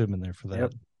would have loved to have been there for that.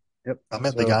 Yep. Yep. I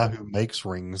met the guy who makes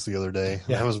rings the other day.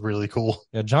 Yeah. That was really cool.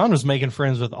 Yeah. John was making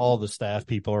friends with all the staff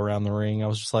people around the ring. I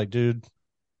was just like, dude,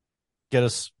 get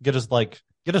us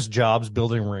jobs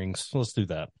building rings. Let's do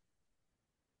that.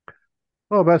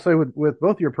 Well, but I say with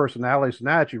both your personalities,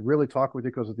 now that you really talk with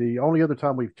you, because the only other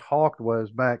time we've talked was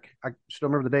back, I still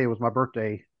remember the day, it was my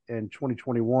birthday in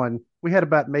 2021. We had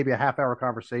about maybe a half hour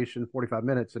conversation, 45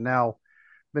 minutes, and now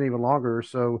been even longer.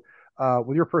 So,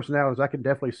 with your personalities, I can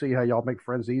definitely see how y'all make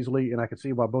friends easily, and I can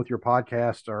see why both your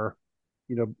podcasts are,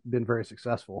 been very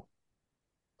successful.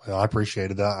 Well, I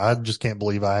appreciated that. I just can't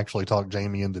believe I actually talked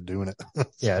Jamie into doing it.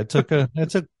 Yeah, it took a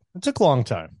long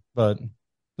time, but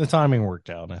the timing worked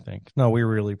out, I think. No, we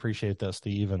really appreciate that,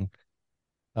 Steve, and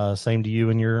same to you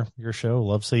and your show.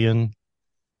 Love seeing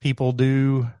people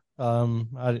do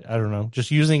I don't know,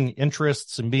 just using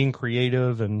interests and being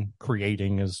creative and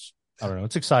creating is, I don't know,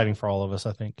 it's exciting for all of us,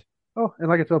 I think. Oh, and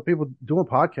like I tell people doing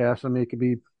podcasts, I mean, it could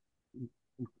be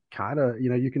kind of,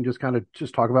 you can just kind of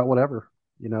just talk about whatever,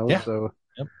 Yeah. so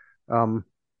Yep.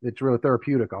 it's really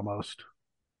therapeutic almost.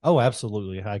 Oh,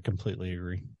 absolutely. I completely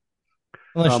agree.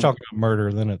 Unless you talk about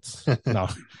murder, then it's no.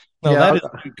 No, Yeah, that is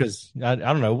because I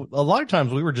don't know. A lot of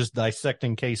times we were just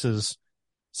dissecting cases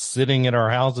sitting at our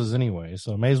houses anyway,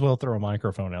 so may as well throw a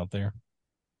microphone out there.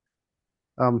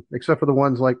 except for the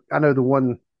ones like I know the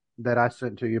one that I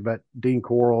sent to you about Dean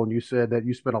Coral, and you said that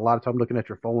you spent a lot of time looking at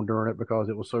your phone during it because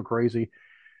it was so crazy.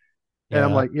 And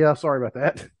I'm Yeah. like, yeah, sorry about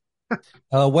that.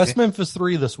 West Memphis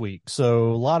 3 this week,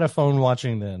 so a lot of phone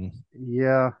watching then.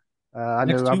 Yeah, I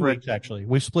Next know. 2 weeks actually.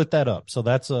 We've split that up, so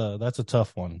that's a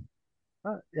tough one.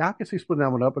 Yeah, I can see splitting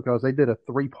that one up because they did a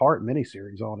 3-part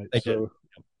miniseries on it. They So,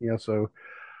 did.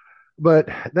 but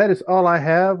that is all I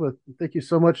have. Thank you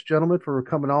so much, gentlemen, for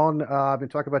coming on. I've been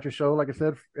talking about your show, like I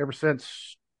said, ever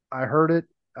since I heard it.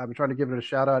 I've been trying to give it a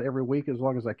shout out every week as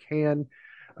long as I can.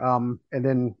 And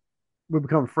then we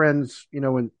become friends,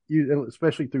 and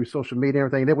especially through social media and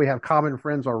everything. And then we have common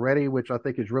friends already, which I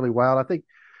think is really wild. I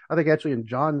think actually in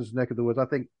John's neck of the woods, I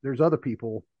think there's other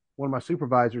people. One of my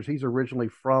supervisors, he's originally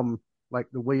from like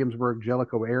the Williamsburg,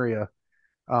 Jellicoe area.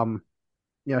 Um,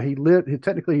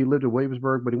 technically he lived in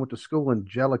Williamsburg, but he went to school in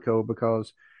Jellicoe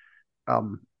because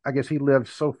I guess he lived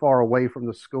so far away from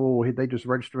the school. They just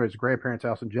registered his grandparents'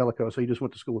 house in Jellicoe, so he just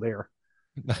went to school there.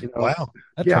 Wow.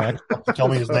 Yeah. Tell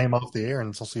me his name off the air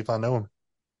and I'll see if I know him.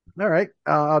 All right,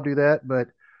 I'll do that. But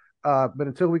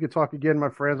until we can talk again, my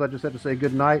friends, I just have to say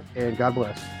good night and God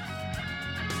bless.